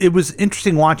 it was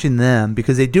interesting watching them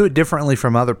because they do it differently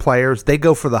from other players. They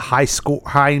go for the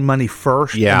high money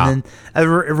first, Yeah. and then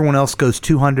everyone else goes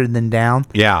 200 and then down.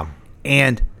 Yeah.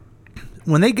 And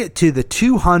when they get to the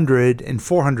 200 and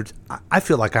 400, I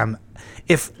feel like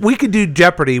if we could do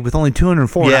Jeopardy with only 200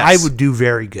 and 400, Yes. I would do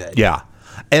very good. Yeah.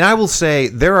 And I will say,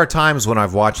 there are times when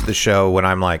I've watched the show when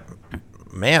I'm like,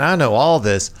 man, I know all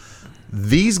this.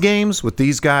 These games with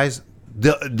these guys,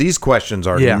 these questions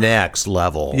are Yeah. next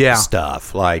level Yeah.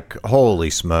 stuff. Like, holy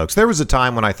smokes. There was a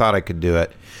time when I thought I could do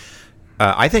it.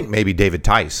 I think maybe David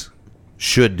Tice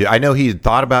should do. I know he had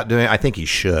thought about doing it. I think he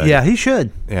should. Yeah, he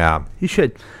should. Yeah. He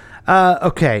should.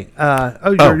 Okay.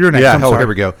 You're next. Yeah. I'm Oh, sorry. here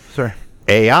we go. Sorry.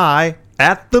 AI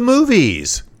at the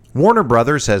movies. Warner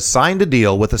Brothers has signed a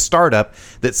deal with a startup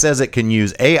that says it can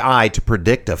use AI to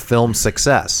predict a film's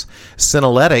success.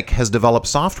 Cineletic has developed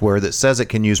software that says it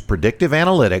can use predictive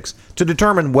analytics to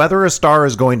determine whether a star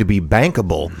is going to be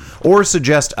bankable or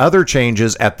suggest other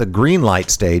changes at the green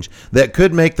light stage that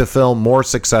could make the film more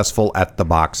successful at the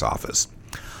box office.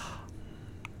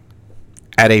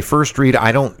 At a first read,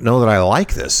 I don't know that I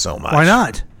like this so much. Why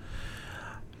not?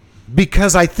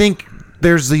 Because I think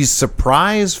there's these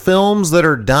surprise films that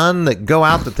are done that go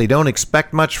out that they don't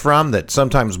expect much from, that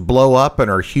sometimes blow up and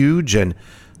are huge, and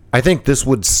I think this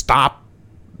would stop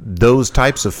those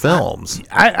types of films.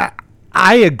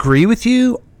 I agree with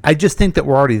you. I just think that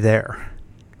we're already there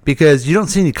because you don't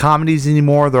see any comedies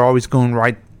anymore. They're always going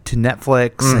right to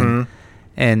Netflix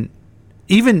and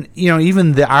even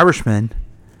The Irishman,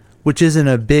 which isn't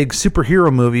a big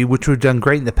superhero movie, which we've done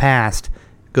great in the past,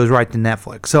 goes right to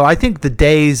Netflix. So I think the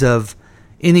days of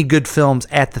any good films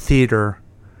at the theater,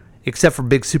 except for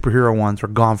big superhero ones, are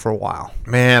gone for a while.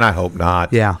 Man, I hope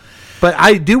not. Yeah. But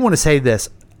I do want to say this.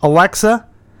 Alexa,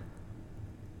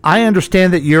 I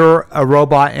understand that you're a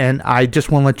robot, and I just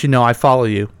want to let you know I follow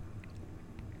you.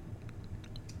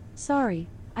 Sorry,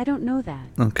 I don't know that.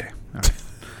 Okay. All right.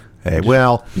 Hey,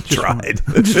 well, tried.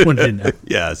 Just wanted to know.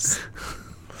 Yes.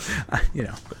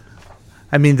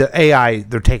 I mean, the AI,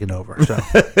 they're taking over.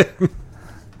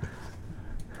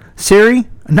 So,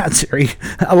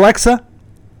 Alexa,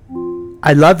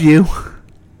 I love you.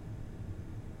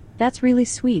 That's really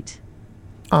sweet.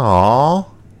 Aw.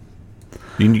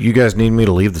 You guys need me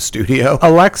to leave the studio?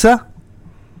 Alexa,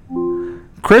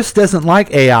 Chris doesn't like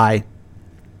AI.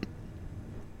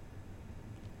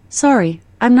 Sorry,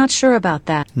 I'm not sure about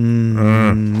that.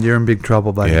 You're in big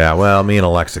trouble, buddy. Yeah, well, me and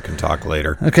Alexa can talk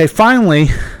later. Okay, finally.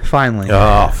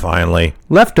 Oh, finally.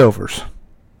 Leftovers.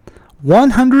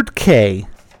 $100K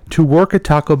to work at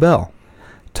Taco Bell.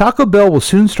 Taco Bell will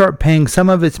soon start paying some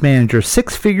of its managers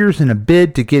six figures in a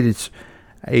bid to get its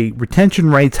retention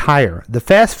rates higher. The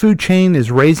fast food chain is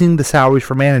raising the salaries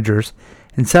for managers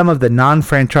in some of the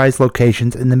non-franchise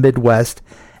locations in the Midwest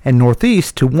and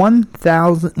Northeast to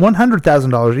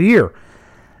 $100,000 a year.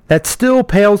 That still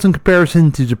pales in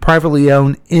comparison to the privately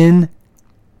owned In-N-Out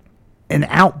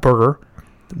Burger,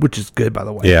 which is good, by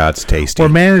the way. Yeah, it's tasty. Where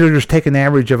managers take an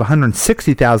average of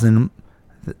 $160,000.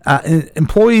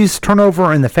 Employees'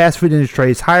 turnover in the fast food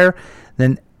industry is higher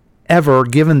than ever,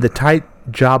 given the tight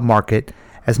job market,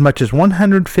 as much as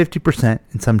 150%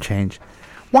 in some change.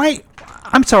 Why?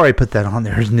 I'm sorry I put that on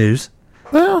there as news.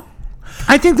 Well,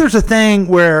 I think there's a thing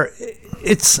where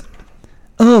it's,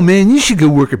 oh man, you should go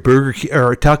work at Burger King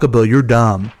or Taco Bell. You're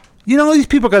dumb. You know, these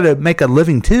people got to make a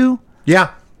living too.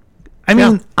 yeah. I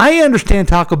mean, I understand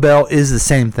Taco Bell is the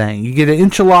same thing. You get an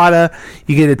enchilada,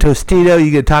 you get a tostito,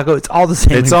 you get a taco. It's all the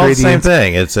same It's all the ingredients. same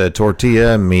thing. It's a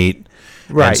tortilla, meat,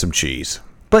 Right. and some cheese.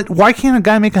 But why can't a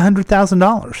guy make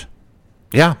 $100,000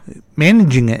 Yeah.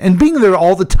 managing it and being there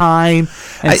all the time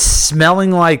and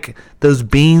smelling like those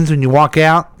beans when you walk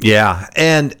out? Yeah,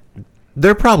 and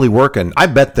they're probably working. I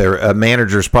bet their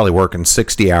manager's probably working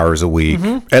 60 hours a week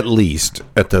at least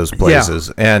at those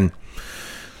places. And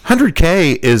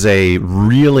 100K is a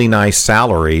really nice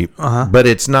salary, but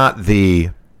it's not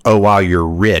the, oh, wow, you're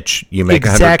rich, you make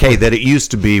Exactly. 100K that it used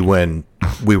to be when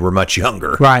we were much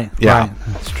younger. Right. Yeah. Right.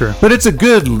 That's true. But it's a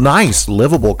good, nice,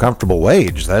 livable, comfortable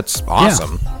wage. That's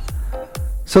awesome.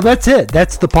 So that's it.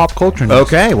 That's the pop culture news.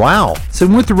 Okay, wow. So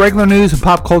we went to regular news and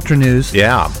pop culture news.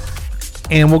 Yeah.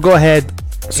 And we'll go ahead.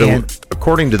 So and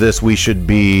according to this, we should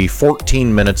be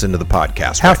 14 minutes into the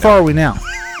podcast. how right far are we now? now.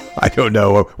 I don't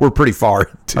know. We're pretty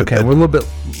far. Okay, we're a little bit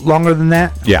longer than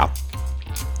that. Yeah.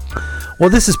 Well,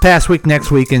 this is past week, next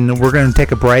week, and we're going to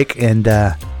take a break, and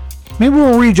maybe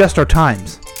we'll readjust our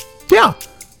times. Yeah.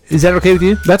 Is that okay with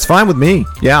you? That's fine with me.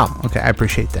 Yeah. Okay, I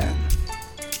appreciate that.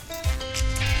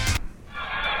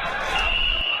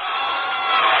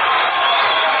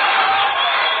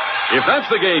 If that's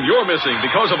the game you're missing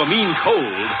because of a mean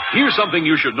cold, here's something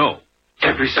you should know.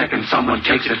 Every second someone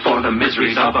takes it for the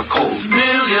miseries of a cold.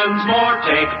 Millions more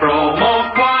take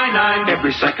Bromo Quinine.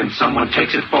 Every second someone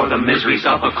takes it for the miseries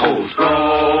of a cold.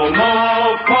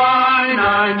 Bromo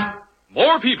Quinine.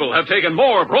 More people have taken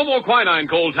more bromoquinine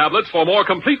cold tablets for more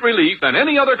complete relief than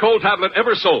any other cold tablet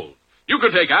ever sold. You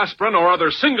could take aspirin or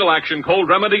other single-action cold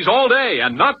remedies all day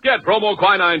and not get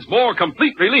bromoquinine's more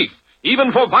complete relief,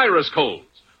 even for virus colds.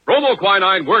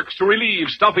 Bromoquinine works to relieve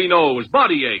stuffy nose,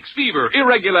 body aches, fever,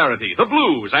 irregularity, the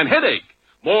blues, and headache.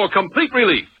 More complete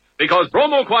relief, because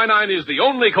bromoquinine is the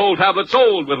only cold tablet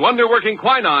sold with wonder-working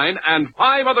quinine and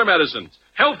 5 other medicines,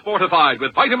 health fortified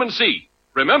with vitamin C.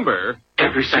 Remember,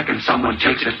 Every second someone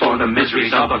takes it for the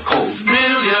miseries of a cold.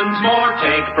 Millions more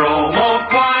take Bromo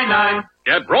Quinine.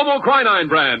 get bromoquinine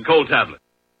brand cold tablet.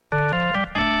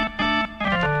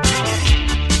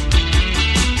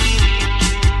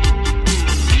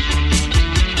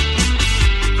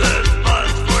 This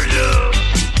one's for you,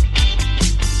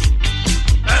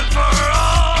 and for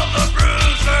all the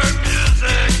bruiser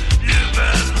music you've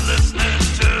been listening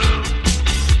to.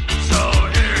 So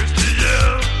here's to you,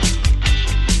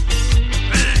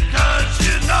 because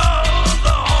you know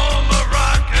the home of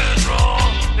rock and roll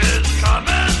is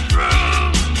coming through.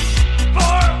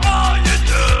 For all you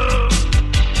do,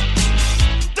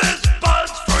 this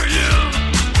bud's for you.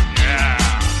 Yeah,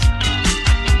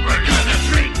 we're gonna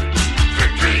drink.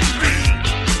 Drink, drink, drink.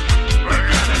 We're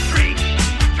gonna drink.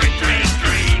 Drink, drink,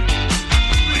 drink.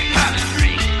 We gotta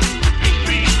drink. Drink,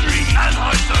 drink, drink. And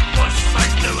Anheuser-Busch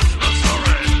St. Louis,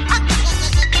 Missouri.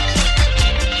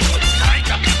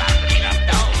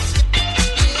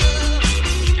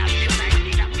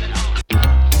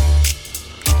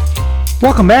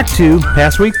 Welcome back to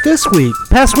Past Week This Week.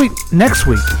 Past Week Next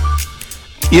Week.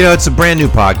 You know, it's a brand new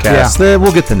podcast.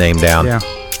 We'll get the name down. Yeah.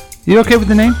 You okay with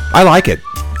the name? I like it.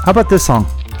 How about this song?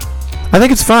 I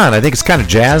think it's fun. I think it's kind of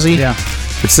jazzy. Yeah.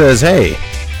 It says, hey,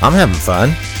 I'm having fun.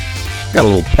 Got a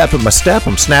little pep in my step.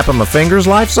 I'm snapping my fingers.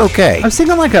 Life's okay. I was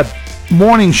thinking like a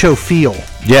morning show feel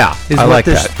Yeah, is I what like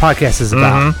this that. podcast is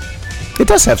about. It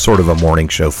does have sort of a morning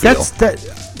show feel. That's that.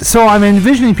 So I'm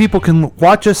envisioning people can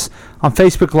watch us on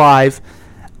Facebook Live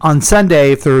on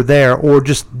Sunday if they're there, or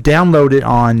just download it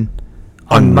on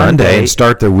on Monday and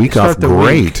start their week Start off the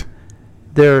great. week.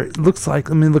 There looks like.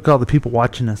 Let me look at all the people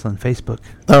watching us on Facebook.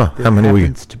 Oh, There how many we?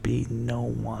 happens to be no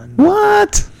one.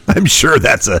 What? I'm sure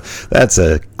that's a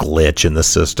glitch in the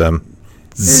system.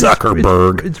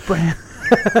 Zuckerberg. It's brand.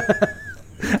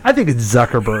 I think it's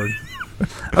Zuckerberg.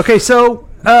 Okay, so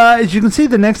as you can see,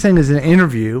 the next thing is an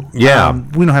interview. Yeah.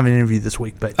 We don't have an interview this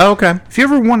week, but Oh, okay. if you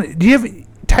ever want, do you have a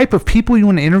type of people you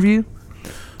want to interview?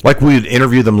 Like we'd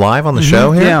interview them live on the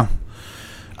show here? Yeah.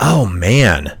 Oh,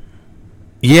 man.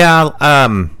 Yeah.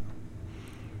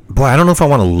 Boy, I don't know if I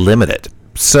want to limit it.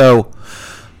 So,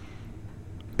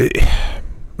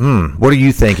 what are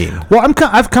you thinking? Well,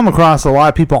 I've come across a lot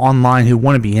of people online who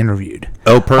want to be interviewed.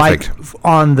 Oh, perfect. Like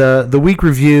on the week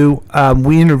review, I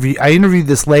interviewed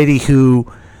this lady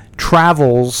who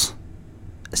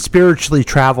spiritually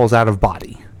travels out of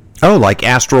body. Oh, like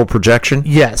astral projection?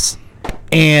 Yes,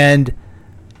 and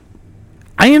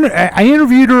I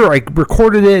interviewed her. I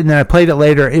recorded it and then I played it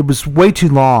later. It was way too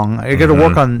long. I got to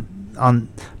work on,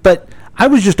 but I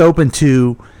was just open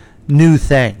to new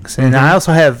things, and I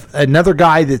also have another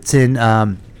guy that's in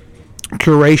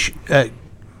Croatia.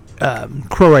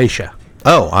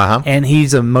 Oh, uh-huh. And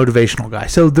he's a motivational guy.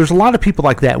 So there's a lot of people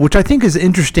like that, which I think is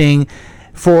interesting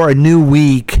for a new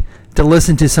week to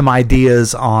listen to some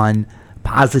ideas on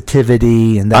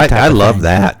positivity and that type I of love thing.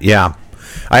 that. Yeah.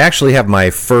 I actually have my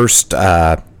first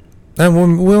well,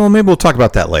 maybe we'll talk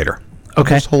about that later.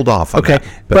 Okay. Just hold off on Okay.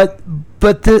 that.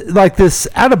 But like this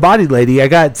out of body lady, I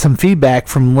got some feedback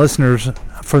from listeners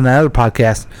from that other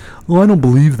podcast. Well, I don't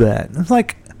believe that. It's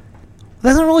like,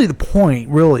 that's not really the point,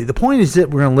 really. The point is that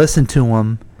we're going to listen to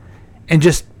them and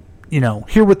just,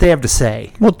 hear what they have to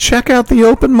say. Well, check out the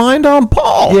open mind on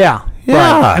Paul. Yeah.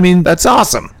 Yeah. Right. I mean, that's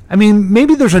awesome. I mean,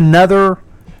 maybe there's another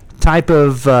type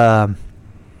of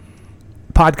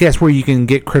podcast where you can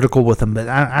get critical with them, but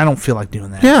I don't feel like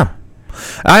doing that. Yeah.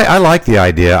 I like the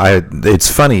idea. It's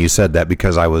funny you said that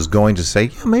because I was going to say,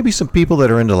 yeah, maybe some people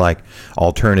that are into like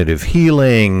alternative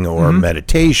healing or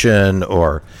meditation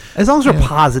or As long as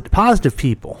they're positive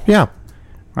people. yeah.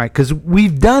 Right, because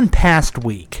we've done past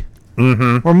week.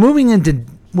 Mm-hmm. We're moving into,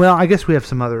 well, I guess we have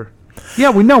some other. Yeah,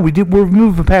 we know we do. We're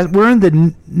moving past. We're in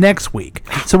the next week,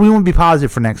 so we won't be positive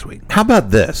for next week. How about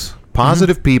this?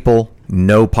 Positive people,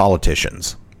 no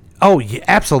politicians. Oh, yeah,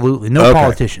 absolutely, no Okay.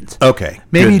 politicians. Okay.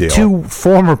 Maybe good deal. 2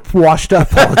 former washed-up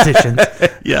politicians,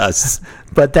 Yes.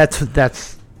 but that's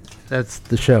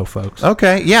the show, folks.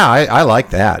 Okay. Yeah, I like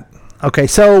that. Okay,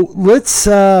 so let's.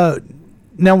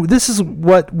 Now, this is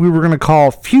what we were going to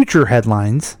call future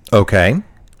headlines, Okay.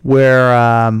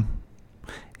 where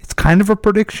it's kind of a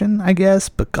prediction, I guess,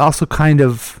 but also kind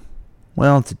of,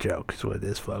 well, it's a joke, is what it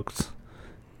is, folks.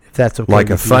 If that's okay. Like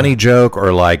a with you. funny joke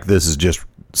or like this is just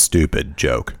stupid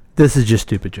joke. This is just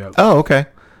stupid joke. Oh, okay.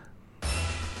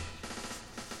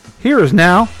 Here is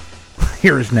now.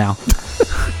 Here is now.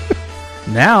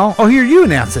 Now. Oh, here, you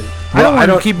announce it. I don't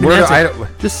want to keep announcing.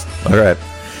 Just All right.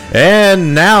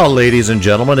 And now, ladies and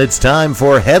gentlemen, it's time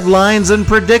for headlines and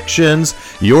predictions.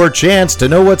 Your chance to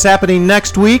know what's happening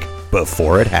next week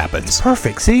before it happens.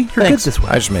 perfect. See? You're Thanks. good this way.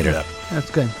 I just made it up. That's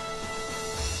good.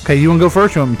 Okay, you want to go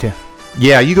first or you want me to?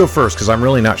 Yeah, you go first because I'm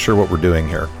really not sure what we're doing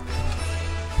here.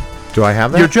 Do I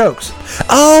have that? Your jokes.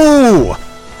 Oh,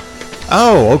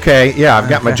 okay. Yeah, I've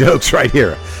got my jokes right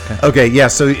here. Okay, yeah.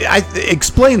 So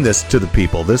explain this to the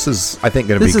people. This is, I think,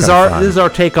 going to be. This is our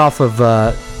takeoff of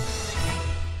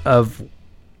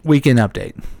weekend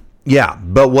update. Yeah,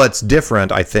 but what's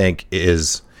different, I think,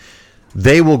 is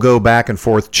they will go back and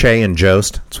forth. Che and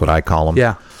Jost. That's what I call them.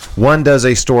 Yeah. One does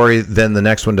a story, then the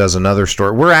next one does another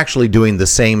story. We're actually doing the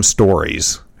same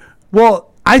stories.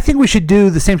 Well, I think we should do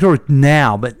the same story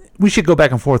now, but we should go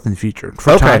back and forth in the future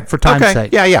for time's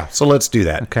sake. Yeah. So let's do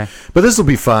that. Okay. But this will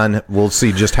be fun. We'll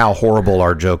see just how horrible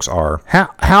our jokes are.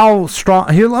 How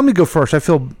strong? Here, let me go first. I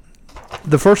feel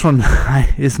the first one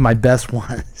is my best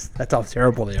one. That's how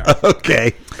terrible they are.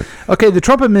 Okay. Okay, the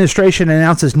Trump administration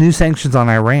announces new sanctions on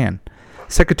Iran.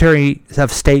 Secretary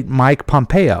of State Mike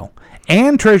Pompeo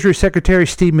and Treasury Secretary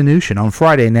Steve Mnuchin on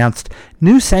Friday announced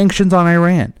new sanctions on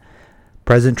Iran.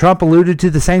 President Trump alluded to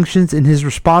the sanctions in his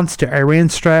response to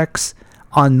Iran's strikes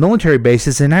on military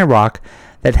bases in Iraq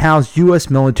that housed U.S.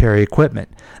 military equipment.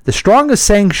 The strongest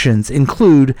sanctions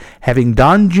include having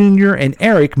Don Jr. and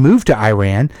Eric move to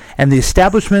Iran and the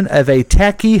establishment of a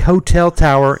tacky hotel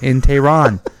tower in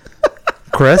Tehran.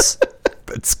 Chris?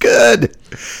 That's good.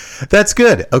 That's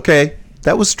good. Okay.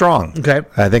 That was strong. Okay.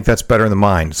 I think that's better than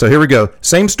mine. So here we go.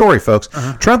 Same story, folks.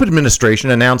 Trump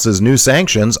administration announces new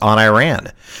sanctions on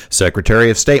Iran. Secretary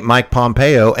of State Mike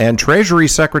Pompeo and Treasury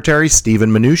Secretary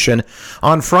Stephen Mnuchin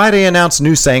on Friday announced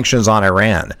new sanctions on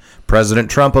Iran.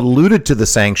 President Trump alluded to the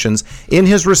sanctions in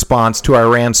his response to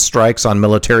Iran's strikes on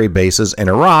military bases in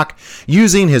Iraq,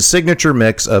 using his signature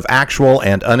mix of actual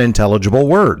and unintelligible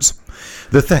words.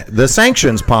 The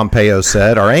sanctions, Pompeo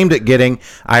said, are aimed at getting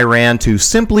Iran to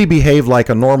simply behave like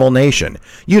a normal nation.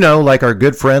 You know, like our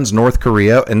good friends North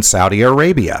Korea and Saudi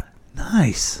Arabia.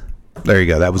 Nice. There you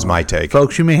go. That was my take.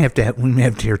 Folks, we may have to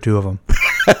hear two of them.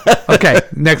 Okay,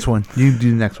 next one. You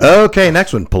do the next one. Okay,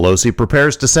 next one. Pelosi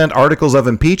prepares to send articles of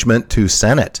impeachment to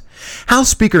Senate. House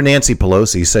Speaker Nancy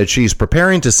Pelosi said she's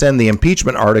preparing to send the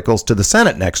impeachment articles to the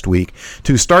Senate next week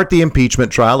to start the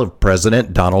impeachment trial of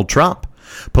President Donald Trump.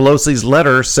 Pelosi's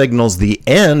letter signals the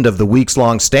end of the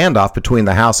weeks-long standoff between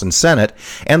the House and Senate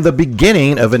and the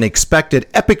beginning of an expected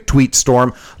epic tweet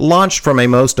storm launched from a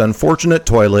most unfortunate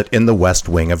toilet in the West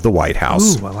Wing of the White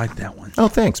House. Ooh, I like that one. Oh,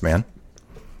 thanks, man.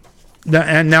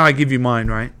 And now I give you mine,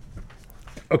 right?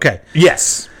 Okay.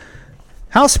 Yes.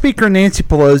 House Speaker Nancy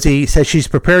Pelosi says she's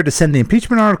prepared to send the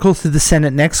impeachment articles to the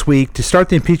Senate next week to start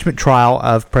the impeachment trial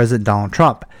of President Donald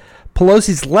Trump.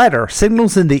 Pelosi's letter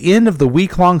signals in the end of the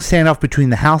week-long standoff between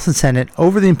the House and Senate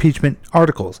over the impeachment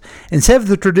articles. Instead of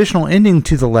the traditional ending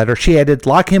to the letter, she added,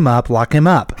 "Lock him up, lock him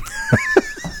up."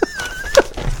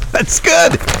 That's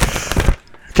good.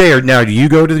 Okay, now do you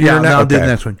go to the Yeah, I'll do the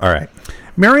next one. All right.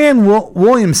 Marianne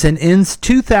Williamson ends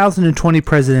 2020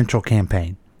 presidential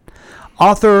campaign.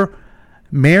 Author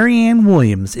Marianne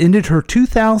Williams ended her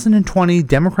 2020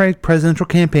 Democratic presidential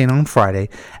campaign on Friday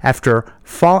after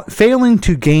failing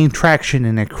to gain traction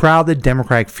in a crowded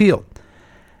Democratic field.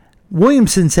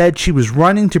 Williamson said she was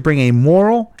running to bring a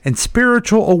moral and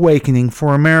spiritual awakening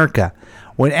for America.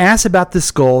 When asked about this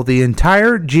goal, the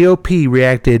entire GOP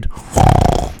reacted,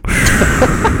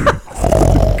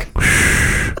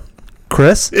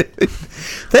 Chris?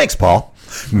 Thanks, Paul.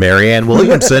 Marianne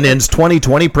Williamson ends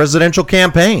 2020 presidential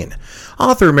campaign.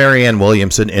 Author Marianne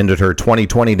Williamson ended her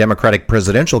 2020 Democratic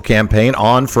presidential campaign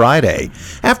on Friday.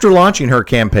 After launching her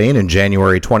campaign in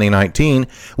January 2019,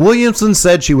 Williamson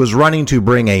said she was running to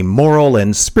bring a moral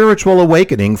and spiritual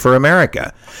awakening for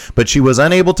America, but she was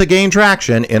unable to gain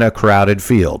traction in a crowded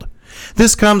field.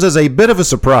 This comes as a bit of a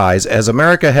surprise, as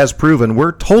America has proven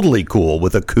we're totally cool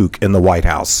with a kook in the White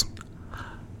House.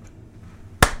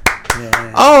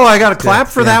 Yeah. Oh, I got a clap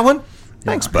for that one?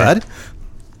 Thanks, bud.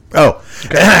 Oh,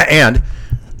 and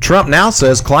Trump now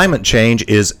says climate change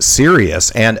is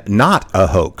serious and not a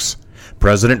hoax.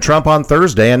 President Trump on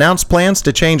Thursday announced plans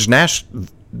to change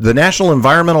the National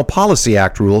Environmental Policy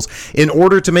Act rules in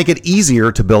order to make it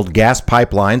easier to build gas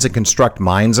pipelines and construct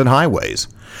mines and highways.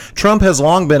 Trump has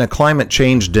long been a climate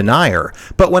change denier,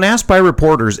 but when asked by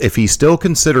reporters if he still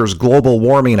considers global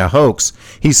warming a hoax,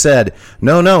 he said,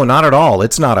 No, not at all.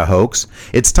 It's not a hoax.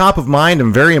 It's top of mind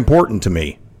and very important to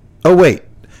me. Oh, wait.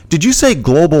 Did you say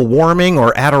global warming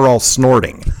or Adderall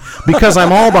snorting? Because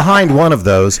I'm all behind one of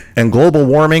those, and global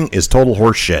warming is total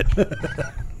horse shit.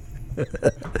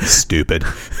 Stupid.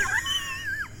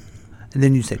 And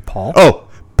then you say Paul. Oh,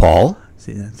 Paul?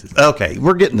 See, that's just... Okay,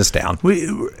 we're getting this down.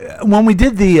 When we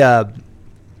did the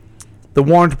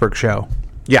Warrensburg show.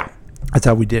 Yeah. That's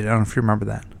how we did it. I don't know if you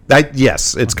remember that.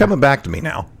 Yes, it's coming back to me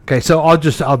now. Okay, so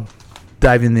I'll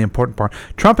dive in the important part.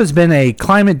 Trump has been a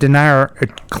climate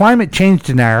change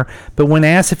denier, but when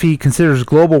asked if he considers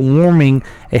global warming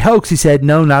a hoax, he said,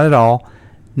 no, not at all.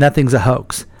 Nothing's a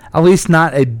hoax. At least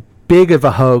not a big of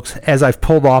a hoax as I've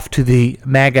pulled off to the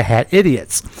MAGA hat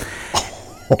idiots.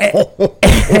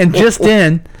 And just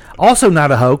in, also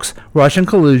not a hoax, Russian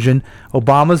collusion,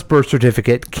 Obama's birth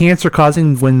certificate,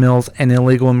 cancer-causing windmills, and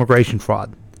illegal immigration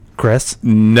fraud. Chris?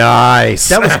 Nice.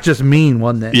 That was just mean,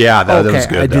 wasn't it? Yeah, that was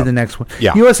good. I do the next one.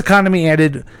 Yeah. U.S. economy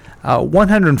added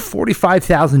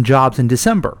 145,000 jobs in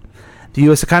December. The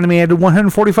U.S. economy added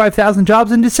 145,000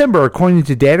 jobs in December, according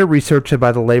to data researched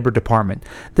by the Labor Department.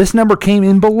 This number came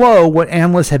in below what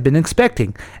analysts had been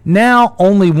expecting. Now,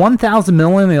 only 1,000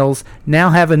 millennials now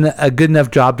have a good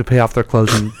enough job to pay off their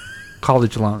closing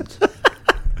college loans.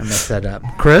 I messed that up.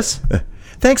 Chris?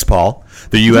 Thanks, Paul.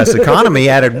 The U.S. economy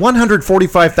added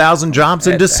 145,000 jobs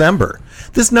in December.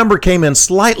 This number came in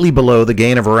slightly below the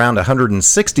gain of around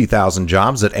 160,000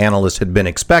 jobs that analysts had been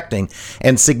expecting,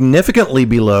 and significantly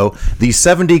below the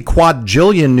 70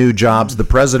 quadrillion new jobs the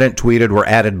president tweeted were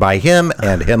added by him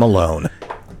and him alone.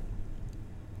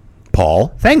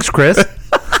 Paul? Thanks, Chris.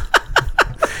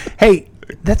 Hey,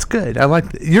 that's good. I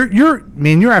like that.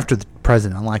 You're after the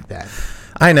president. I like that.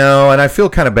 I know, and I feel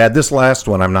kind of bad. This last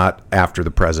one, I'm not after the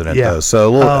president, though.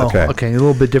 So okay, a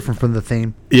little bit different from the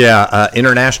theme. Yeah,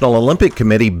 International Olympic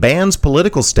Committee bans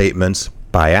political statements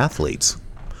by athletes.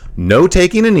 No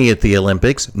taking a knee at the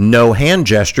Olympics, no hand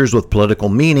gestures with political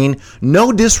meaning,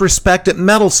 no disrespect at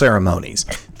medal ceremonies.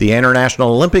 The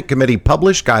International Olympic Committee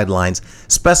published guidelines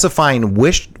specifying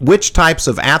which types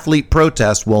of athlete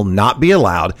protest will not be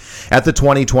allowed at the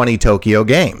 2020 Tokyo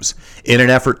Games. In an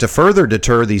effort to further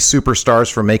deter these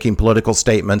superstars from making political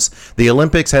statements, the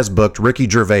Olympics has booked Ricky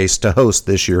Gervais to host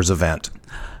this year's event.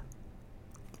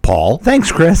 Paul?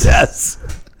 Thanks, Chris. Yes.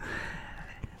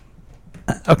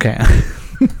 Okay.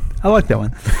 I like that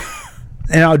one.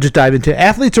 And I'll just dive into it.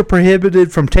 Athletes are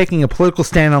prohibited from taking a political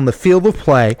stand on the field of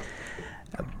play,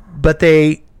 but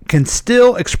they can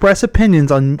still express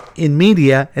opinions in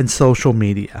media and social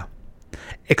media.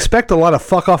 Expect a lot of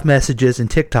fuck-off messages in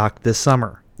TikTok this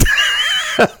summer.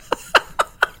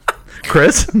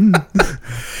 Chris? And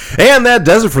that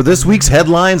does it for this week's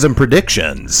headlines and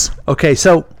predictions. Okay,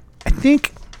 so I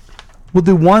think we'll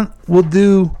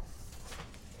do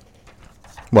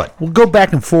What? We'll go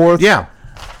back and forth. Yeah.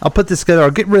 I'll put this together.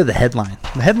 I'll get rid of the headline.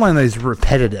 The headline is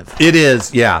repetitive. It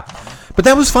is, yeah. But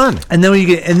that was fun. And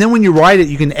then when you write it,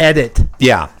 you can edit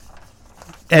Yeah.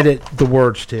 the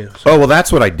words too. So, Oh, well,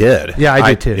 that's what I did. Yeah,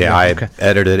 I did too. Yeah, Yeah, I okay.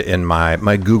 edited it in my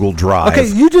Google Drive. okay,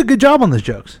 you did a good job on those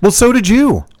jokes. Well, so did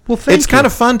you. Well, thank It's you. kind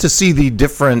of fun to see the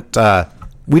different...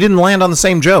 we didn't land on the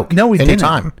same joke. No, we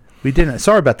anytime. didn't. We didn't.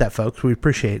 Sorry about that, folks. We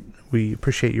appreciate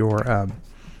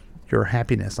your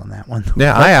happiness on that one.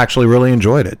 Yeah, I actually really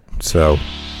enjoyed it. So,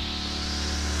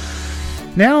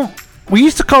 Now, we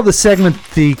used to call this segment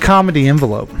the comedy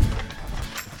envelope.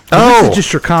 oh, This is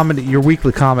just your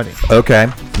weekly comedy. okay.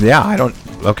 Yeah,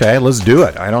 okay, let's do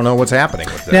it. I don't know what's happening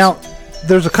with this. Now,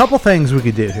 there's a couple things we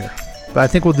could do here, but I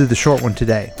think we'll do the short one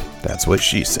today. That's what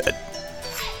she said.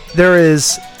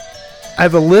 I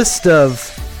have a list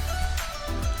of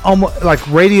almost like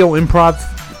radio improv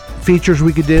features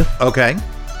we could do, Okay.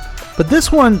 but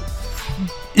this one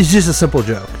is just a simple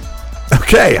joke.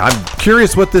 Okay, I'm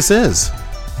curious what this is.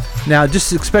 Now,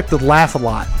 just expect to laugh a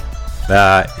lot,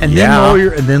 and yeah.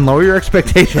 then lower your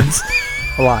expectations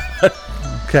a lot.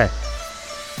 Okay.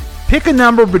 Pick a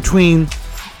number between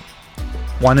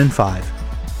 1 and 5.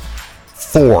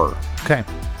 4. Okay.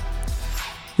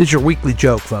 This is your weekly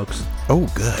joke, folks. Oh,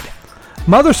 good.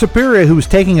 Mother Superior, who was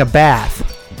taking a bath,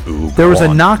 Ooh, there was go a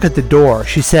on. knock at the door.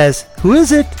 She says, "Who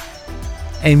is it?"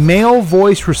 A male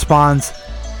voice responds,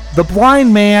 "The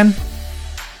blind man."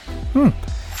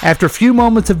 After a few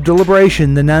moments of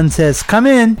deliberation, the nun says, "Come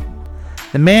in."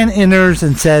 The man enters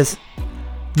and says,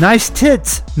 "Nice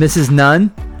tits, Mrs.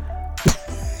 Nun.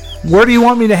 Where do you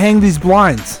want me to hang these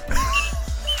blinds?"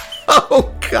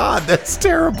 Oh, God, that's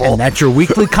terrible. And that's your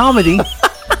weekly comedy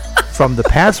from the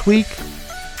past week,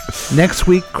 next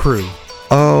week crew.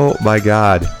 Oh, my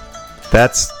God.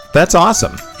 That's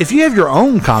awesome. If you have your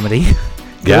own comedy,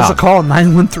 give us Yeah. a call at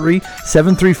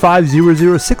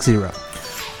 913-735-0060.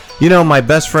 You know, my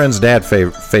best friend's dad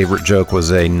favorite joke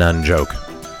was a nun joke.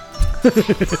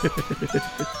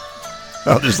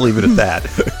 I'll just leave it at that.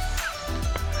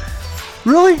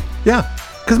 Really? Yeah.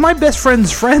 Because my best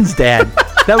friend's dad,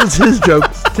 that was his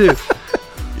joke too.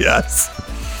 Yes.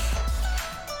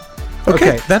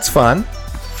 Okay, Okay. that's fun.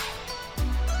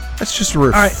 That's just a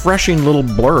refreshing little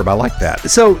blurb. I like that.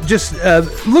 So just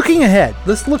looking ahead.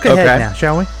 Let's look ahead Okay. now,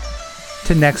 shall we?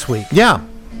 To next week. Yeah.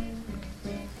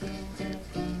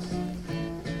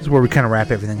 This is where we kind of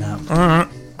wrap everything up.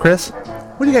 Chris,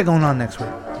 what do you got going on next week?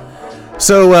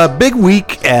 So, big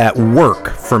week at work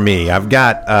for me. I've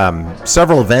got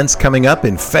several events coming up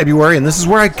in February, and this is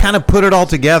where I kind of put it all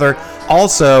together.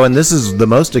 Also, and this is the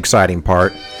most exciting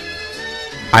part,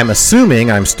 I'm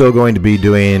assuming I'm still going to be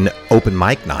doing open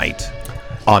mic night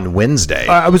on Wednesday.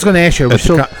 I was going to ask you. We're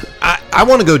still, I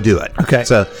want to go do it. Okay.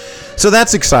 So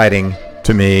that's exciting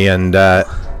to me. And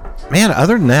man,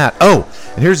 other than that, and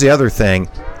here's the other thing: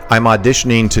 I'm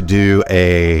auditioning to do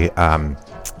an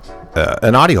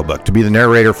audiobook, to be the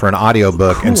narrator for an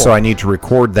audiobook, and so I need to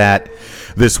record that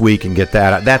this week and get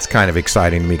that. That's kind of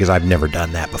exciting to me because I've never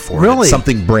done that before. Really? It's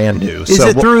something brand new. is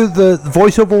it through the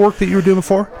voiceover work that you were doing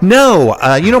before? No,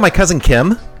 you know my cousin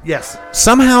Kim. Yes.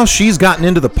 Somehow she's gotten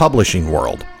into the publishing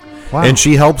world. Wow. And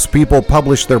she helps people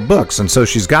publish their books. And so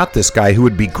she's got this guy who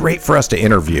would be great for us to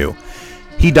interview.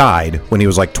 He died when he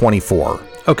was like 24.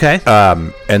 Okay.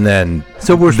 And then...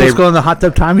 So we're supposed to go in the hot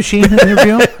tub time machine and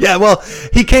interview him? Yeah, well,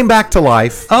 he came back to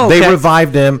life. Oh, okay. They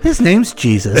revived him. His name's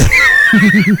Jesus.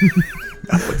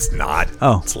 No, it's not.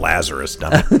 Oh. It's Lazarus,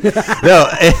 dummy. No,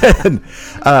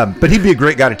 but he'd be a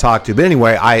great guy to talk to. But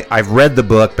anyway, I've read the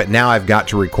book, but now I've got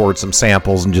to record some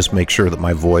samples and just make sure that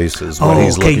my voice is what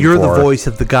he's looking for. You're the voice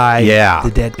of the guy, Yeah.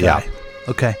 the dead guy. Yeah.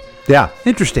 Okay. Yeah.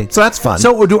 Interesting. So that's fun.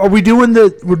 So are we doing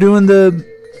the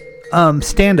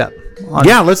stand up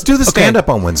Yeah, let's do the stand-up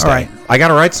on Wednesday. All right. I got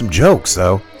to write some jokes,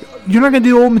 though. You're not going to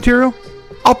do old material?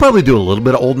 I'll probably do a little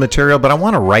bit of old material, but I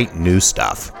want to write new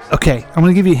stuff. Okay, I'm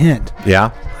going to give you a hint.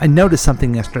 Yeah? I noticed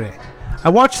something yesterday. I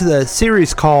watched the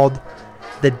series called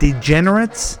The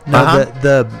Degenerates. No,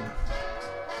 Uh-huh.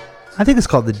 I think it's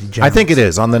called The Degenerates. I think it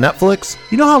is. On the Netflix?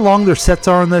 You know how long their sets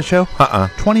are on the show?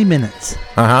 20 minutes.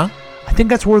 Uh-huh. I think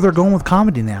that's where they're going with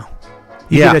comedy now.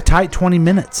 You Yeah. get a tight 20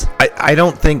 minutes. I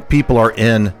don't think people are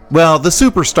in... Well, the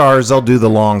superstars, they'll do the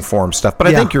long-form stuff, but I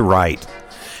Yeah. think you're right.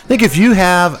 I think if you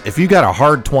got a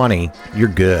hard 20, you're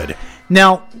good.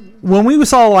 Now, when we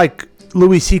saw like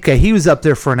Louis C.K., he was up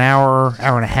there for an hour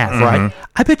and a half, Mm-hmm. right?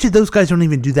 I bet you those guys don't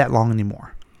even do that long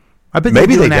anymore. I bet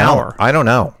Maybe do they an don't. hour. I don't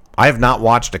know. I have not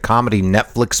watched a comedy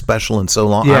Netflix special in so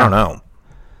long. I Yeah. don't know.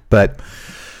 But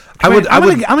I'm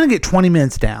gonna get 20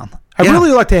 minutes down. I Yeah.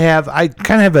 really like to have. I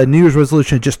kind of have a New Year's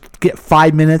resolution: to just get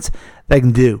 5 minutes that I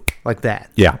can do like that.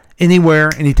 Yeah.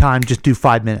 Anywhere, anytime, just do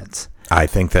 5 minutes. I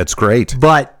think that's great.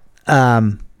 But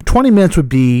 20 minutes would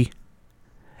be.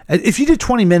 If you did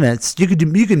 20 minutes, you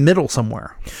could middle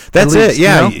somewhere. That's At least, it.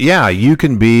 Yeah, you know? yeah. You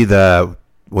can be the...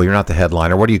 Well, you're not the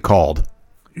headliner. What are you called?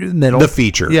 You're the middle. The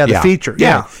feature. Yeah, the feature.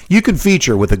 Yeah. You can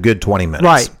feature with a good 20 minutes.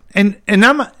 Right. And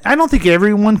I don't think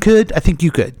everyone could. I think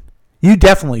you could. You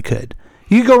definitely could.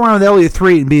 You could go around with Elliot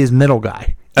 3 and be his middle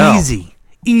guy. Oh.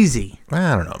 Easy.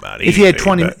 I don't know about it. If you had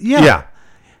 20 Yeah.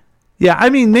 Yeah,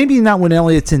 I mean, maybe not when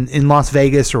Elliot's in Las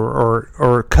Vegas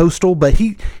or Coastal, but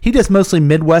he does mostly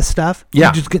Midwest stuff. Yeah.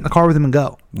 You just get in the car with him and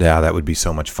go. Yeah, that would be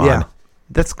so much fun. Yeah.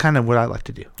 That's kind of what I like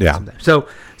to do. Yeah. sometimes.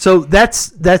 So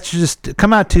that's just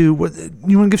come out to you want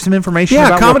to give some information Yeah,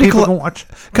 about Comedy what people Club. can watch?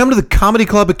 Come to the Comedy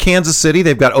Club of Kansas City.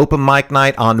 They've got open mic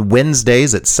night on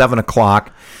Wednesdays at 7:00.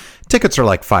 Tickets are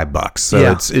like $5, so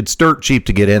Yeah. it's dirt cheap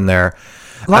to get in there.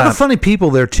 A lot of funny people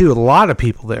there too. A lot of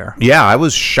people there. Yeah, I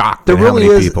was shocked There at how really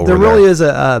many is. people There were really there. is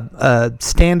a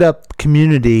stand-up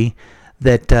community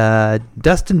that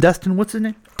Dustin, what's his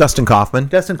name? Dustin Kaufman.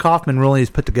 Dustin Kaufman really has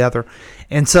put together,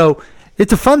 and so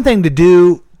it's a fun thing to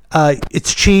do.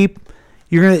 It's cheap.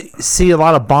 You're gonna see a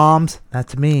lot of bombs.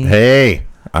 That's me. Hey,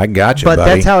 I got you, but buddy.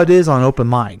 that's how it is on open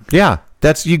mic. Yeah,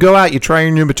 that's you go out, you try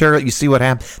your new material, you see what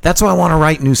happens. That's why I want to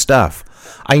write new stuff.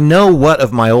 I know what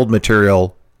of my old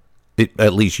material it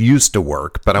at least used to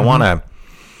work, but I want to.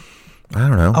 I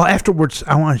don't know. Oh, afterwards,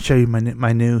 I want to show you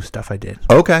my new stuff I did.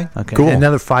 Okay, Okay, cool.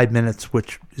 Another 5 minutes,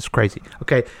 which is crazy.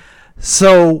 Okay,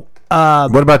 so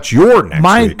what about your next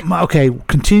week? Okay,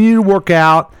 continue to work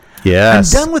out.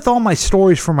 Yes. I'm done with all my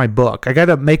stories for my book. I got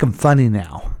to make them funny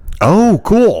now, Oh,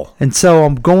 cool. and so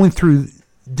I'm going through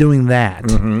doing that.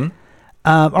 Mm-hmm.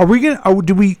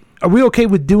 Are we okay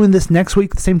with doing this next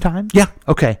week at the same time? Yeah.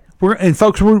 Okay.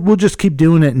 We'll just keep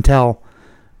doing it until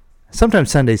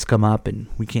sometimes Sundays come up and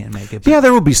we can't make it. Yeah,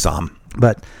 there will be some.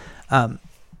 But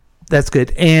that's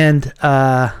good. And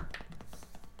I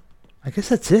guess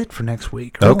that's it for next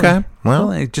week. Really. Okay, well.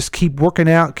 Really, just keep working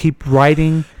out, keep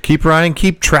writing. Keep writing,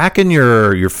 keep tracking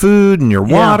your food and your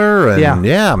Yeah. water, and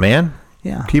Yeah. man.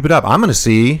 Yeah. Keep it up. I'm going to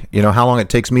see, how long it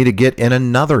takes me to get in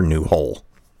another new hole.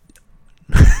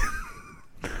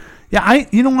 Yeah, I'm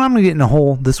going to get in a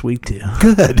hole this week too.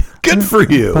 Good. Good for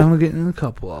you. I'm going to get in a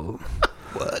couple of them.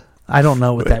 What? I don't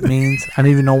know what that means. I don't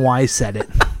even know why I said it.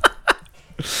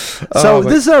 So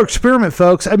this is our experiment,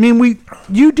 folks. I mean,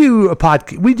 you do a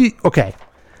podcast. We do okay.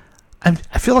 I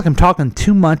feel like I'm talking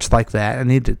too much like that. I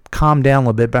need to calm down a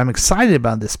little bit, but I'm excited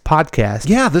about this podcast.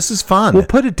 Yeah, this is fun. We'll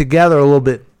put it together a little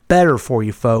bit better for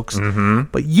you folks. Mm-hmm.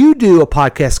 But you do a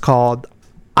podcast called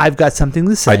I've Got Something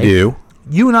to Say. I do.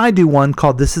 You and I do one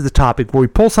called This is the Topic, where we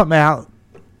pull something out.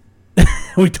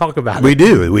 We talk about it. We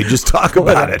do. We just talk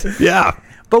about it. Yeah.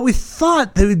 But we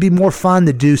thought that it would be more fun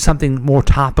to do something more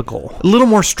topical. A little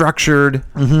more structured.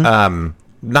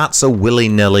 Not so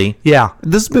willy-nilly. Yeah.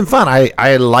 This has been fun.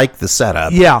 I like the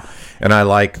setup. Yeah. And I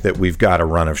like that we've got a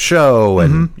run of show.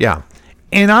 And yeah.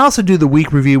 And I also do the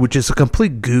week review, which is a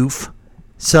complete goof.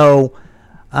 So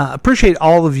appreciate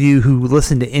all of you who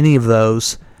listen to any of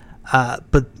those.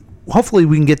 But hopefully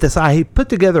we can get this. I put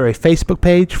together a Facebook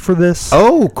page for this.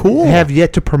 Oh, cool. I have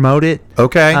yet to promote it.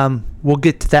 Okay. We'll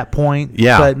get to that point.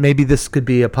 Yeah. But maybe this could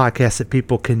be a podcast that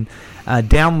people can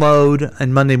download,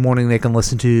 and Monday morning they can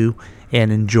listen to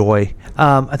and enjoy.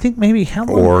 I think maybe how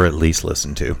long? Or at least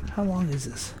listen to. How long is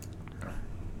this?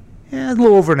 Yeah, a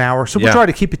little over an hour. So we'll Yeah. try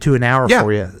to keep it to an hour Yeah.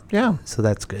 for you. Yeah. So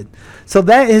that's good. So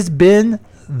that has been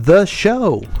the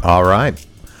show. All right.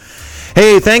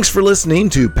 Hey, thanks for listening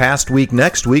to Past Week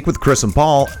Next Week with Chris and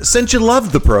Paul. Since you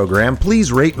loved the program,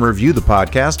 please rate and review the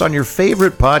podcast on your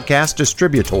favorite podcast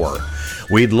distributor.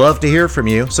 We'd love to hear from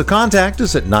you, so contact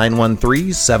us at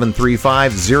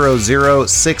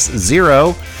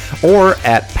 913-735-0060 or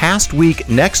at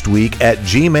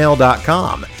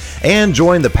pastweeknextweek@gmail.com, and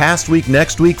join the Past Week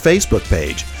Next Week Facebook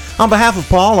page. On behalf of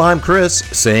Paul, I'm Chris,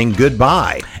 saying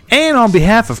goodbye. And on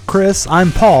behalf of Chris,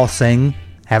 I'm Paul saying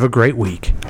have a great week.